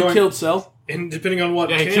 and if we're He going, killed Cell. and depending on what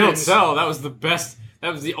Yeah, he canons, killed Cell. That was the best.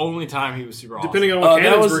 That was the only time he was super awesome. depending on what that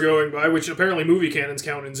canons was- we're going by, which apparently movie canons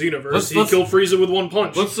count in Xenoverse, Let's- he let's- killed Frieza with 1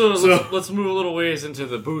 punch. Let's move a little ways into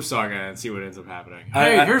the Boo saga and see what ends up happening.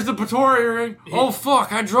 Hey, I- here's the Praetorian ring. Oh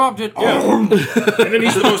fuck, I dropped it. Yeah. Oh. And then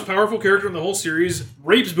he's the most powerful character in the whole series,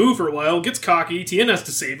 rapes Boo for a while, gets cocky, Tien has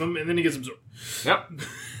to save him, and then he gets absorbed. Yep.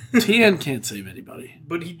 Tien can't save anybody.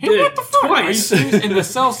 But he Hey, did what the fuck? Are you twice. serious? In the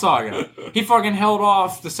Cell saga, he fucking held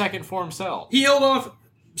off the second form Cell. He held off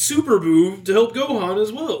Super Boo to help Gohan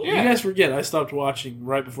as well. Yeah. You guys forget, I stopped watching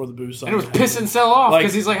right before the Boo saga. And it was pissing Cell off Like-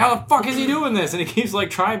 because he's like, how the fuck is he doing this? And he keeps like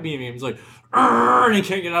tri-beaming him. He's like, "Arr," and he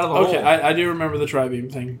can't get out of the Okay, hole. I do remember the Tri-Beam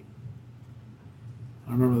thing.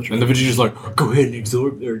 I remember the And the Tri-Beam. Vegeta's like, go ahead and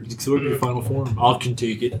absorb your final form. I can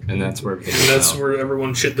take it. And that's where everything And that's fell. where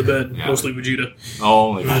everyone shit the bed, Yeah. mostly Vegeta.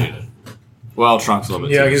 Only Vegeta. Well, Trunks a little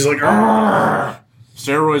bit Yeah, too. he's like, "Arr."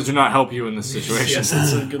 Steroids do not help you in this situation. Yes,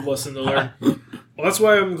 that's a good lesson to learn. Well, that's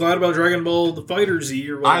why I'm glad about Dragon Ball The Fighter Z,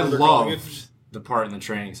 or I whatever they're calling loved it. the part in the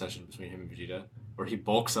training session between him and Vegeta where he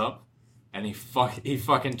bulks up and he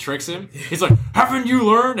fucking tricks him. He's like, haven't you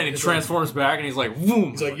learned? And he transforms back and he's like,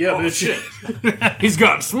 boom. He's like, yeah, oh, bitch. shit. He's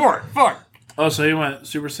gotten smart. Fuck. Oh, so he went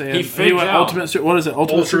Super Saiyan. He faked went out. Ultimate. What is it?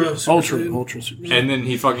 Ultimate Ultra Super Ultra. Saiyan. Ultra Super. Saiyan. And then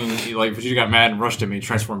he like Vegeta got mad and rushed him and he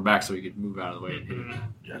transformed back so he could move out of the way and hit him.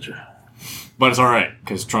 Gotcha. But it's alright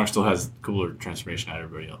because Trunks still has cooler transformation out of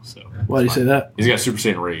everybody else. So Why do you say that? he's got Super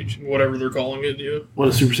Saiyan Rage. Whatever they're calling it, yeah. What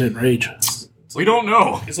is Super Saiyan Rage? We don't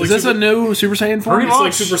know. It's Is this Super, a new Super Saiyan form? Pretty it's like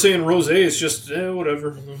much. Super Saiyan Rose, it's just,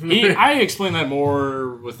 whatever. I explained that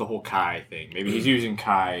more with the whole Kai thing. Maybe he's using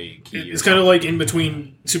Kai Ki. It's kind of like in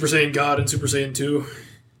between Super Saiyan God and Super Saiyan 2.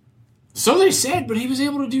 So they said, but he was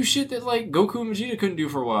able to do shit that like Goku and Vegeta couldn't do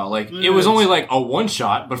for a while. Like it Yeah, was it's- only like a one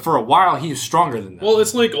shot, but for a while he was stronger than that. Well,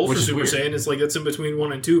 it's like Ultra Which is Super weird. Saiyan. It's like that's in between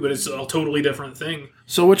 1 and 2, but it's a totally different thing.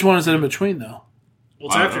 So which one is it in between though? Well,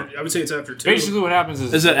 it's I after. don't I would say it's after 2. basically, what happens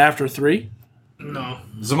is Is it after 3? No.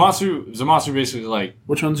 Zamasu basically like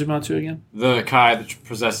Which one's Zumatsu again? the Kai that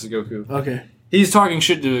possesses Goku. Okay. He's talking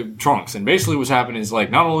shit to Trunks, and basically what's happening is like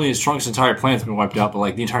not only is Trunks' entire planet's been wiped out, but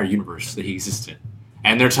like the entire universe that he exists in.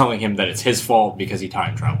 and they're telling him that it's his fault because he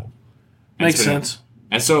time traveled. Makes sense.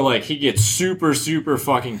 And so, like, he gets super, super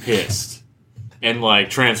fucking pissed and, like,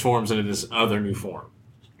 transforms into this other new form.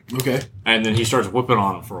 Okay. And then he starts whipping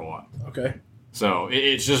on him for a while. Okay. So,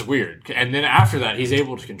 it's just weird. And then after that, he's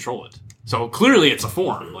able to control it. So, clearly it's a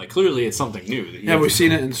form. Like, clearly it's something new. That Have we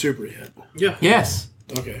seen it in Super yet? Yeah. Yes.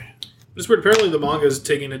 Okay. It's weird. Apparently the manga is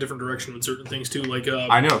taking a different direction with certain things, too. Like,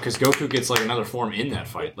 I know, because Goku gets, like, another form in that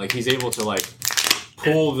fight. Like, he's able to, like,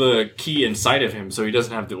 pull the key inside of him so he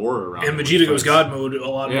doesn't have the aura around him. And Vegeta goes God mode a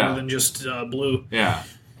lot Yeah. more than just blue. Yeah.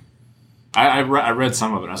 I read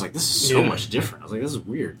some of it. I was like, this is so much different. I was like, this is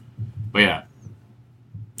weird. But yeah.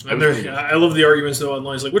 And I love the arguments though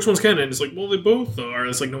online. It's like, which one's canon? It's like, well, they both are.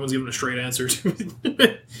 It's like no one's giving a straight answer to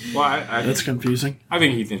it. Well, That's confusing. I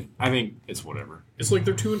think it's whatever. It's like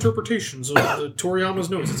they're two interpretations of the Toriyama's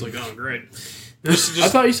notes. It's like, oh, great. I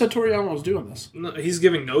thought you said Toriyama was doing this. No, he's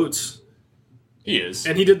giving notes. He is.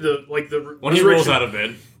 And he did the when he rolls out of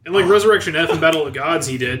bed. And like Resurrection F and Battle of the Gods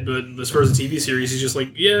he did, but as far as the TV series, he's just like,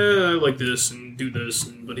 yeah, I like this and do this,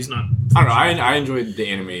 but he's not. I don't know. I enjoyed the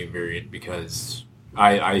anime variant because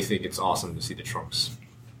I think it's awesome to see the Trunks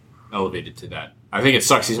elevated to that. I think it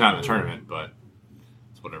sucks he's not in the tournament, but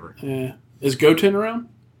it's whatever. Yeah. Is Goten around?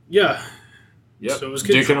 Yeah. Yep. So it was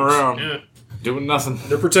Kid dicking Trunks. around. Yeah. Doing nothing.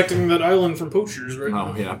 They're protecting that island from poachers right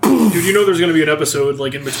now. Oh, yeah. Dude, you know there's going to be an episode,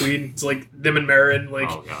 like, in between. It's like them and Marin, like,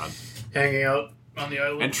 Oh, God. hanging out on the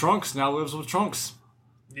island. And Trunks now lives with Trunks.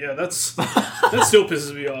 Yeah, that still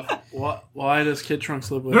pisses me off. Why does Kid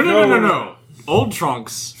Trunks live with No. Old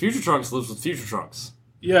Trunks, Future Trunks lives with Future Trunks.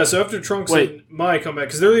 Yeah, so after Trunks and Mai come back,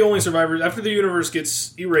 because they're the only survivors, after the universe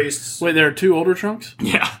gets erased. Wait, there are two older Trunks?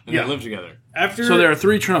 Yeah. And Yeah. they live together. So there are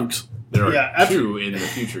three Trunks. There are after- two in the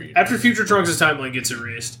future. After Future Trunks' timeline gets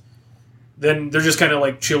erased, then they're just kind of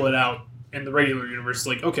like chilling out in the regular universe. It's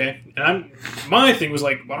like, okay. And my thing was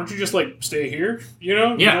like, why don't you just like stay here? You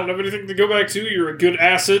know? Yeah. You don't have anything to go back to. You're a good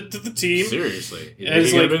asset to the team. Seriously. And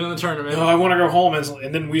it's like, been in the tournament. oh, I want to go home.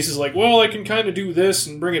 And then Whis is like, well, I can kind of do this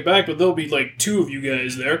and bring it back, but there'll be like two of you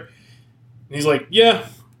guys there. And he's like, yeah,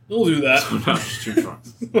 we'll do that. No, there's two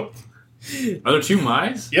Trunks. Are there two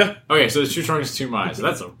Mai's? Yeah. Okay, so there's two Trunks, two Mai's. So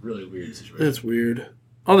that's a really weird situation. It's weird.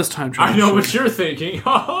 All this time travel. I know shit. what you're thinking.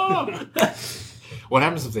 What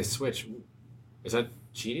happens if they switch? Is that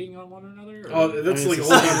cheating on one another? Or? Oh, that's I mean, like a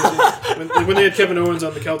whole conversation. When they had Kevin Owens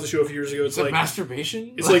on the Calta show a few years ago, it's Is it like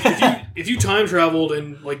masturbation? it's like if you time traveled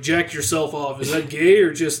and like jacked yourself off, is that gay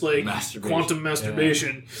or just like Masturbation. quantum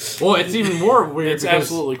masturbation? Well, it's even more weird. It's because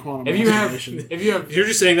absolutely quantum If you have, masturbation. if you have, You're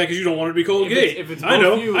just saying that because you don't want it to be called If gay. it's- if it's I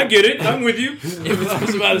know. both you- I get it. I'm with you. I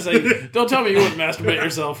was about to say, don't tell me you wouldn't masturbate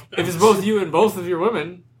yourself. if it's both you and both of your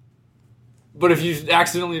women, but if you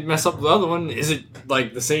accidentally mess up the other one, is it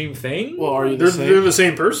like the same thing? Well, are you the They're same? the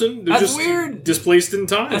same person. They're That's just weird. displaced in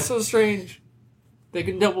time. That's so strange. They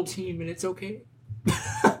can double team and it's okay.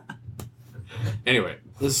 Anyway,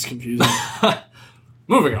 This is confusing.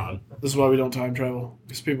 moving on. This is why we don't time travel.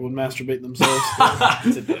 Because people would masturbate themselves.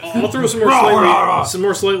 I'll throw some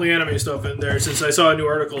more slightly anime stuff in there since I saw a new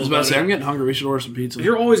article. I was about to about say, it. I'm getting hungry. We should order some pizza.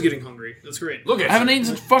 You're always getting hungry. That's great. Look at I haven't eaten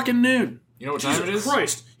since fucking noon. You know what time it is?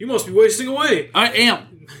 Christ, you must be wasting away. I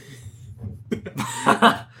am.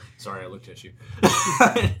 Sorry, I looked at you.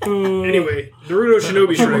 Anyway, Naruto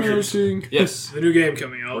Shinobi Strikers, Yes, the new game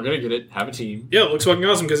coming out. we're gonna get it. Have a team. Yeah, it looks fucking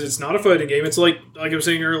awesome because it's not a fighting game. It's like I was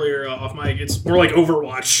saying earlier off mic. It's more like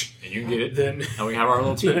Overwatch. And you can get it. Then And we have our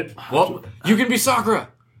little team. Well, you can be Sakura.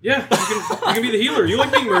 yeah, you can be the healer. You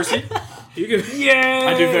like being Mercy. You can. Yeah.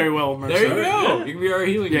 I do very well with Mercy. There you go. You can be our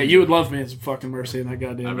healing. Yeah, you would love me as fucking Mercy in that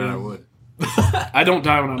goddamn I bet I game. would. I don't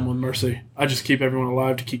die when I'm with Mercy. I just keep everyone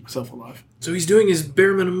alive to keep myself alive. So he's doing his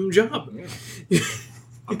bare minimum job.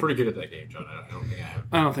 I'm pretty good at that game, John. I don't think I have.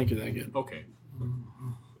 I don't think you're that good. Okay.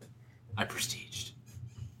 I prestiged.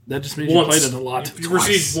 That just means you Once. played it a lot. You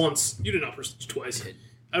prestige once. You did not prestige twice.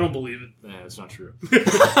 I don't believe it. Nah, that's not true.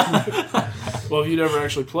 Well, if you never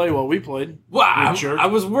actually play while we played, Wow. You jerk. I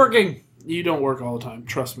was working. you don't work all the time.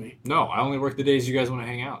 Trust me. No, I only work the days you guys want to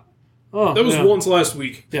hang out. Oh, That was yeah. once last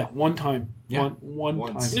week. Yeah, one time. Yeah. One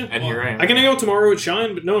Once. time. Yeah. And here I am. I can hang out tomorrow at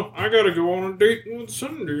Shine, but no, I gotta go on a date with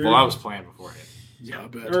Sunday. Well, I was playing beforehand. Yeah, I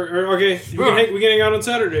bet. Or okay, we can hang out on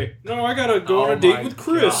Saturday. No, I gotta go on Oh a date my with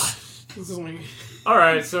Chris. This is like, All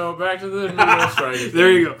right, so back to the Naruto Strikers.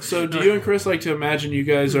 there you go. So, do you and Chris like to imagine you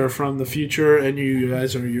guys are from the future and you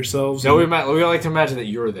guys are yourselves? No, we like to imagine that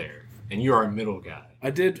you're there and you're our middle guy. I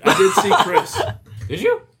did see Chris. Did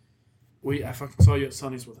you? I fucking saw you at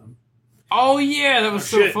Sunny's with him. Oh yeah, that was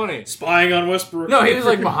so Shit. funny. Spying on Westbrook. No, he was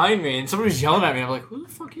like behind me, and somebody was yelling at me. I'm like, "Who the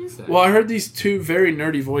fuck is that?" Well, I heard these two very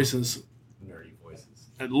nerdy voices. Nerdy voices.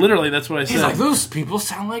 Literally, that's what I said. He's like, those people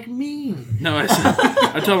sound like me. No, I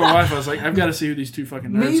told my wife, I was like, I've got to see who these two fucking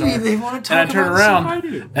nerds Maybe are. they want to talk And I turn about around, stuff I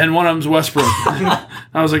do. and one of them's Westbrook. I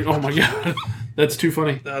was like, oh my god, that's too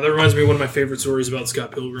funny. That reminds me of one of my favorite stories about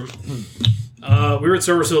Scott Pilgrim. We were at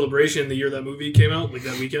Summer Celebration the year that movie came out, like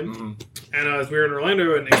that weekend. And we were in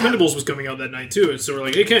Orlando, and Expendables was coming out that night too. And so we're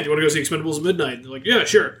like, hey, Ken, you want to go see Expendables at midnight? And they're like, yeah,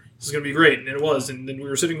 sure. This is going to be great. And it was. And then we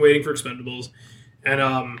were sitting waiting for Expendables. And,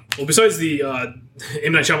 well, besides the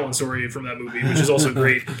M. Night Shyamalan story from that movie, which is also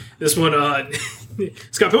great, this one,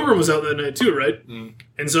 Scott Pilgrim was out that night too, right?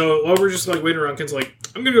 And so while we're just like waiting around, Ken's like,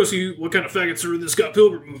 I'm going to go see what kind of faggots are in this Scott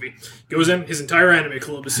Pilgrim movie. Goes in, his entire anime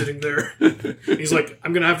club is sitting there. He's like,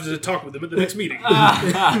 I'm going to have to talk with them at the next meeting.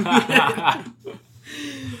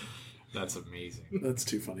 That's amazing. That's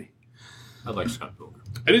too funny. I like Scott Pilgrim.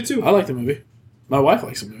 I did too. I like the movie. My wife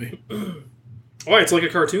likes the movie. Why? It's like a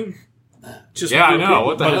cartoon. Just Yeah, I real know. people.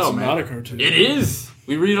 What the But hell, it's man? not a cartoon. It is.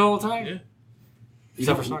 We read it all the time. Yeah.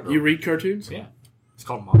 Except for Snark Girl. You read cartoons? Yeah. It's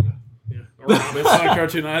called manga. Yeah. Or comics. It's not a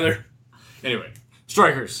cartoon either. Anyway,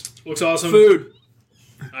 Strikers. Looks awesome. Food.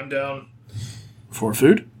 I'm down For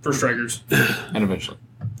food? for Strikers. And eventually.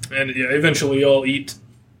 And yeah, eventually I'll eat.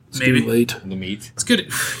 It's Maybe. too late. The meat. It's good.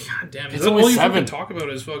 God damn. Is It's that only all you 7. fucking talk about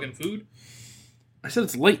is fucking food? I said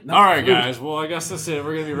it's late. not All right, food. guys. Well, I guess that's it.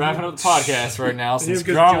 We're going to be wrapping up the podcast right now since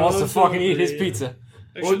because John wants to John's fucking eat his hungry. pizza.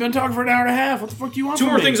 Well, we've been talking for an hour and a half. What the fuck do you want Two from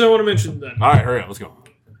more me? things I want to mention then. All right, hurry up. Let's go.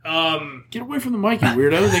 Get away from the mic, you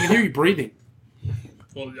weirdo. They can hear you breathing.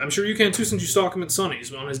 Well, I'm sure you can too since you stalk him at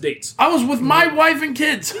Sonny's on his dates. I was with my wife and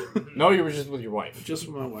kids. No, you were just with your wife. Just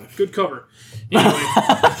with my wife. Good cover. Anyway,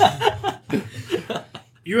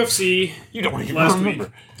 UFC. You don't even Last remember.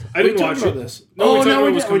 week. I didn't we watch talked it. about this. No, we talked about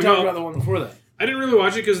we what's did. We coming talked up. about the one before that. I didn't really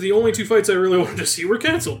watch it because the only two fights I really wanted to see were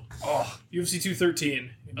canceled. UFC 213.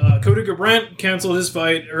 Cody Garbrandt canceled his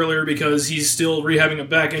fight earlier because he's still rehabbing a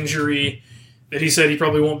back injury that he said he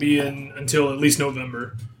probably won't be in until at least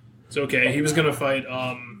November. It's okay. He was going to fight,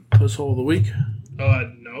 Post hole of the week.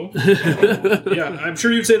 no. Yeah, I'm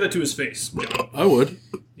sure you'd say that to his face, John. I would.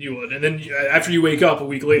 You would. And then after you wake up a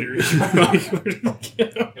week later, He'll still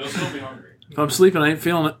be hungry. If I'm sleeping, I ain't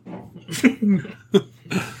feeling it.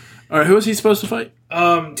 All right, who was he supposed to fight?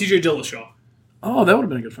 TJ Dillashaw. Oh, that would have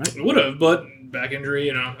been a good fight. It would have, but back injury,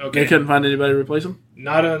 okay. They couldn't find anybody to replace him?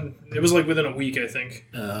 It was like within a week, I think.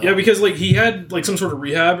 Yeah, because like he had like some sort of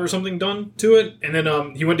rehab or something done to it, and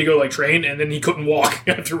then he went to go like train, and then he couldn't walk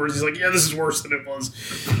afterwards. He's like, yeah, this is worse than it was.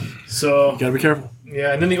 So Gotta be careful.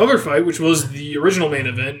 yeah, and then the other fight, which was the original main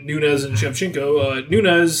event, Nunes and Shevchenko.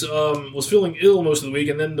 Nunes was feeling ill most of the week,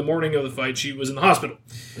 and then the morning of the fight, she was in the hospital.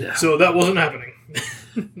 Yeah. So that wasn't happening.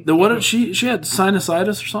 What did she had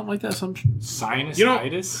sinusitis or something like that?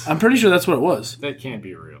 Sinusitis? I'm pretty sure that's what it was. That can't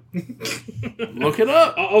be real. Look it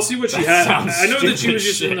up. I'll see what she That had. sounds I know that she was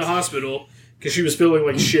just stupid in the shit. hospital because she was feeling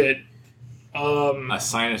like shit. A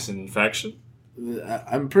sinus infection?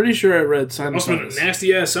 I'm pretty sure it read Must have been a sinusitis.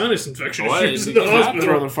 nasty ass sinus infection. What? If she was in the Is that hospital.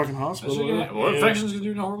 Throw in the fucking hospital. What Yeah. infections can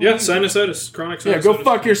do no harm? Yeah, sinusitis, chronic Yeah, sinusitis. go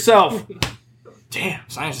fuck yourself. Damn,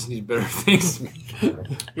 scientists need better things.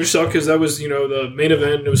 Which sucked because that was, the main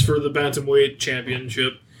event. It was for the bantamweight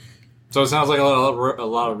championship. So it sounds like a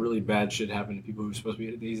lot of really bad shit happened to people who are supposed to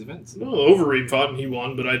be at these events. Well, Overeem fought and he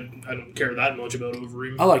won, but I don't care that much about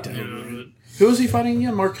Overeem. I like that. Who was he fighting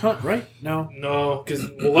again? Mark Hunt, right? No. No, because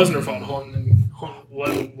Lesnar fought Hunt, and Hunt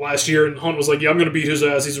won last year, and Hunt was like, yeah, I'm going to beat his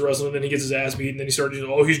ass, he's a wrestler, and then he gets his ass beat, and then he started,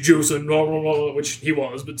 he's juicing, blah, blah, blah, which he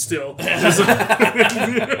was, but still.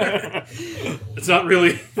 It's not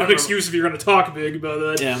really an excuse if you're going to talk big about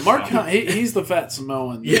that. Yeah, Mark Hunt, he's the fat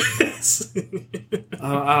Samoan. Yes.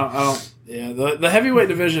 I don't. Yeah, the heavyweight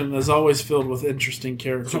division is always filled with interesting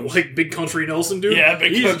characters. Like Big Country Nelson, dude? Yeah,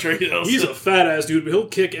 Big He's- Country Nelson. He's a fat ass dude, but he'll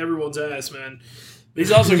kick everyone's ass, man.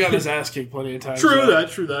 He's also gotten his ass kicked plenty of times. True though.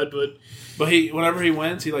 that, but But whenever he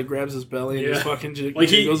wins, he like grabs his belly and just fucking like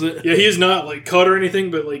jiggles it. he is not like cut or anything,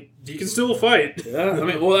 but like he can still fight. Yeah,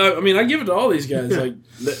 I give it to all these guys. Like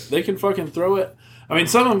they can fucking throw it. I mean,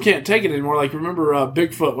 some of them can't take it anymore. Like remember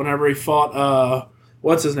Bigfoot whenever he fought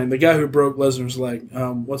what's his name? The guy who broke Lesnar's leg.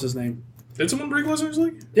 What's his name? Did someone break Lesnar's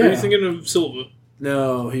leg? Yeah. Or are you thinking of Silva?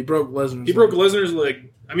 No, he broke Lesnar's. He broke Lesnar's leg.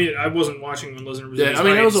 I mean, I wasn't watching when Lesnar was in Yeah, his I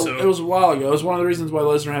mean fight, it was a while ago. It was one of the reasons why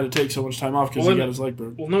Lesnar had to take so much time off because Well, he got his leg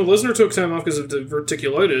broke. Well, no, Lesnar took time off because of the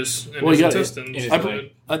verticulitis and Well, his he got it.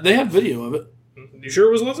 intestines. They have video of it. You sure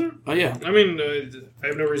it was Lesnar? Oh yeah. I mean, I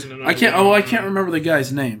have no reason to know. I can't remember the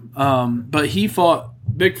guy's name. But he fought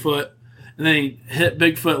Bigfoot, and then he hit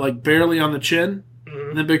Bigfoot like barely on the chin,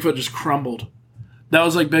 and then Bigfoot just crumbled. That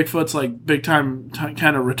was like Bigfoot's like big time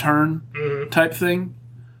kind of return type thing.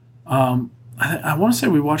 I want to say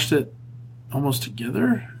we watched it almost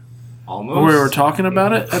together. Almost. Or we were talking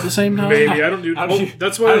about it at the same time. Maybe I don't do.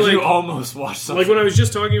 That's why you almost watch something. Like when I was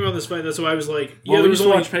just talking about this fight, that's why I was like, yeah, Well, there we was used to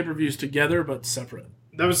only watch pay-per-views together, but separate.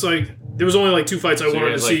 that was like there was only like 2 fights I wanted to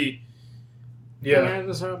like, see. Yeah. Man,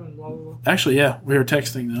 this happened. Blah, blah, blah. Actually, yeah, we were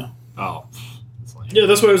texting though. Oh. It's like, Yeah,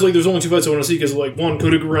 that's why I was like, there's only 2 fights I want to see because, like, one,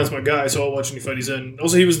 Cody Garbrandt my guy, so I'll watch any fight he's in.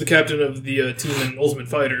 Also, he was the captain of the team in Ultimate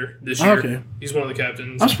Fighter this year. Okay. He's one of the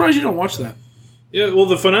captains. I'm surprised you don't watch that. Yeah, well,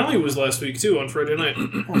 the finale was last week, too, on Friday night.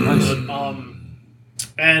 Oh,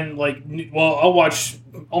 nice. And, like, well, I'll watch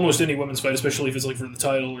almost any women's fight, especially if it's, like, for the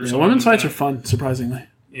title or Yeah, something. women's fights are fun, surprisingly.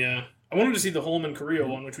 Yeah. I wanted to see the Holman Korea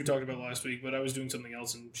one, which we talked about last week, but I was doing something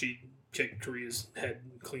else, and she kicked Korea's head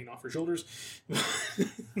clean off her shoulders.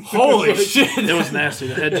 holy shit! It was nasty.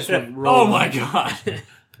 The head just went Oh rolling. my god!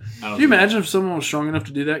 Can you imagine if someone was strong enough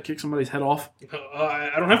to do that, kick somebody's head off?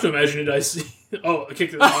 I don't have to imagine it. I see. Oh, I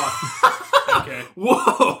kicked it off. Okay.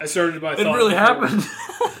 Whoa! I started by It really happened.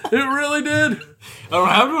 It really did. I don't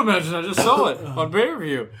have to imagine. I just saw it on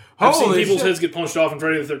pay-per-view. I've seen Holy people's shit. heads get punched off on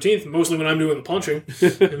Friday the 13th, mostly when I'm doing the punching.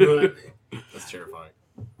 But That's terrifying.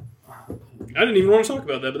 I didn't even want to talk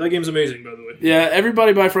about that, but that game's amazing, by the way. Yeah,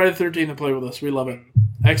 everybody buy Friday the 13th and play with us. We love it.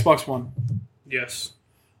 Xbox One. Yes.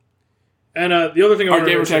 And the other thing I Our wanted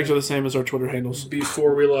to gamer mention tags are the same as our Twitter handles.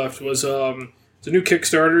 before we left was it's a new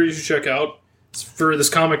Kickstarter you should check out. It's for this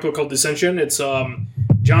comic book called Dissension. It's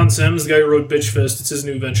John Sims, the guy who wrote Bitch Fist. It's his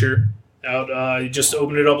new venture out. He just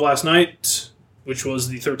opened it up last night, which was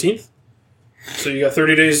the 13th. So you got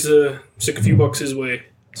 30 days to stick a few bucks his way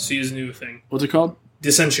to see his new thing. What's it called?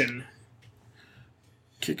 Dissension.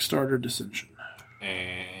 Kickstarter Dissension.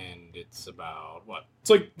 And it's about what? It's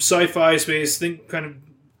like sci-fi space. Think kind of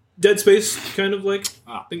Dead Space, kind of like.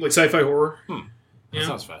 Ah. Think like sci-fi horror. That Yeah.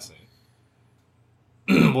 sounds fascinating.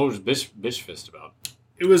 What was Bitch Fist about?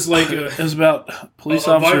 It was like It was about police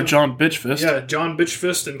A officer violent- John Bitchfist. yeah, John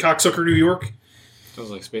Bitchfist and Cocksucker New York,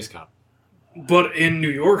 Sounds like Space Cop. but in New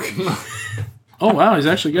York. Oh, wow. He's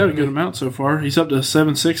actually got a good amount so far. He's up to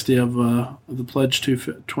 760 of the pledge to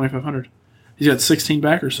 2,500. He's got 16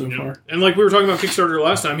 backers so far. And like we were talking about Kickstarter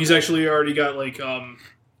last time, he's actually already got like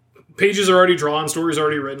pages are already drawn, stories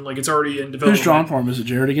already written, like it's already in development. Who's drawn for him? Is it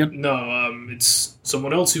Jared again? No, it's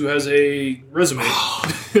someone else who has a resume.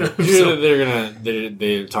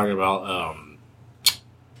 They're talking about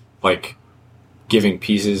like giving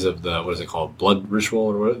pieces of the, what is it called, blood ritual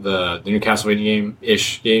or what, the new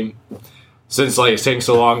Castlevania game. Since like it's taking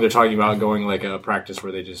so long, they're talking about going like a practice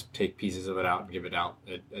where they just take pieces of it out and give it out.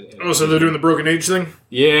 Oh, so they're doing the Broken Age thing?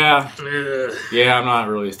 Yeah, Ugh. yeah. I'm not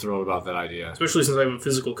really thrilled about that idea. Especially since I have a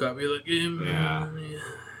physical copy of that game. Yeah.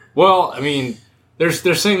 Well, I mean, they're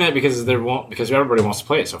saying that because everybody wants to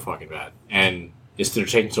play it so fucking bad, and they're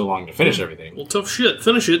taking so long to finish everything. Well, tough shit.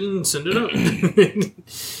 Finish it and send it out.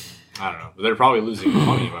 I don't know, but they're probably losing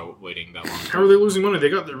money by waiting that long. How are they losing money? They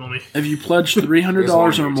got their money. If you pledge $300 The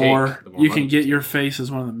longer or you more, take, the more you money can it get is. your face as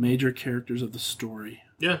one of the major characters of the story.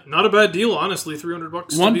 Yeah, not a bad deal, honestly.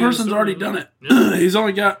 $300. One person's already done it. Yeah. He's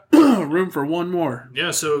only got room for one more. Yeah,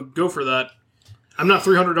 so go for that. I'm not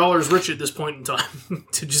 $300 rich at this point in time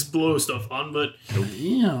to just blow stuff on, but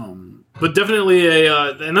Damn. definitely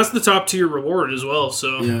and that's the top tier reward as well.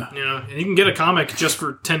 So Yeah. you know, and you can get a comic just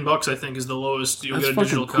for $10. I think is the lowest you'll That's get a fucking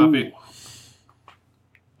digital cool. copy.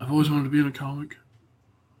 I've always wanted to be in a comic.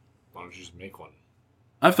 Why don't you just make one?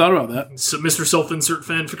 I've thought about that. So Mr. Self-insert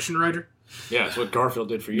fan fiction writer. Yeah, it's what Garfield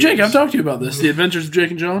did for you. Jake, I've talked to you about this. The Adventures of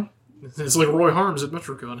Jake and John. It's like Roy Harms at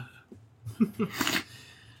MetroCon.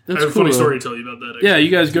 I That's have a cool, funny though. story to tell you about that. Yeah, actually.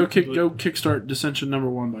 you guys go kickstart Dissension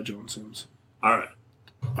 #1 by John Sims, All right.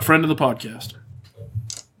 a friend of the podcast.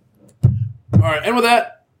 All right, and with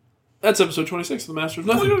that, that's episode 26 of the Master of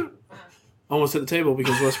Nothing. Almost hit the table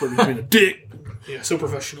because Westbrook was being a dick. Yeah, so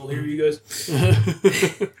professional here, you guys.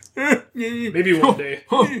 Maybe one day.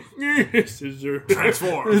 Scissor.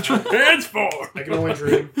 Transform. Transform. I can only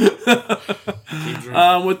dream.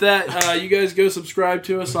 With that, you guys go subscribe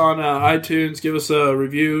to us on iTunes. Give us a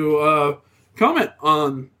review. Comment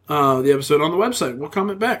on the episode on the website. We'll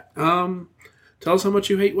comment back. Tell us how much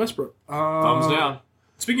you hate Westbrook. Thumbs down.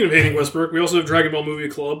 Speaking of hating Westbrook, we also have Dragon Ball Movie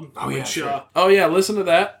Club. Oh, yeah, which, sure. Oh, yeah, listen to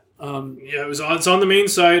that. yeah, it's on the main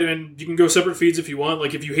site, and you can go separate feeds if you want.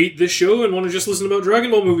 Like, if you hate this show and want to just listen about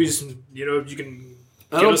Dragon Ball movies, you know, you can.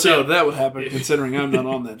 I don't us know out. if that would happen, considering I'm not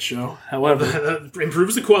on that show. However, That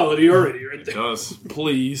improves the quality already, right It there. does.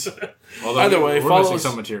 please. Although Either way, we're follow missing us.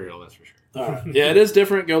 some material, that's for sure. All right. Yeah, it is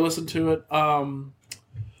different. Go listen to it.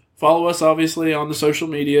 Follow us, obviously, on the social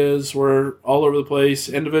medias. We're all over the place.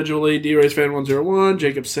 Individually, DRaceFan101,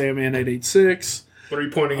 Jacob Sandman886. What are you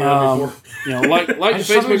pointing at me for? You know, like the Something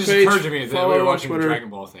Facebook just page, occurred to me that we follow were on watching the Twitter. Dragon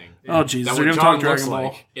Ball thing. Oh Jesus, That we're what gonna talk John Dragon looks Ball.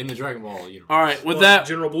 like in the Dragon Ball universe. All right, with that,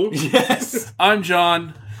 General Blue. Yes. I'm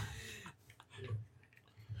John.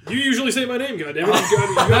 You usually say my name,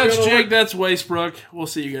 goddammit. That's Jake. That's Wastebrook. We'll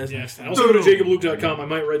see you guys next I time. also go to jacobluke.com. I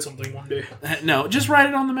might write something one day. No, just write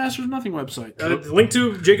it on the Masters of Nothing website. Link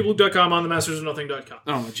to jacobluke.com on the mastersofnothing.com.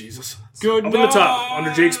 Oh Jesus. Good Up in the top,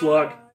 under Jake's blog.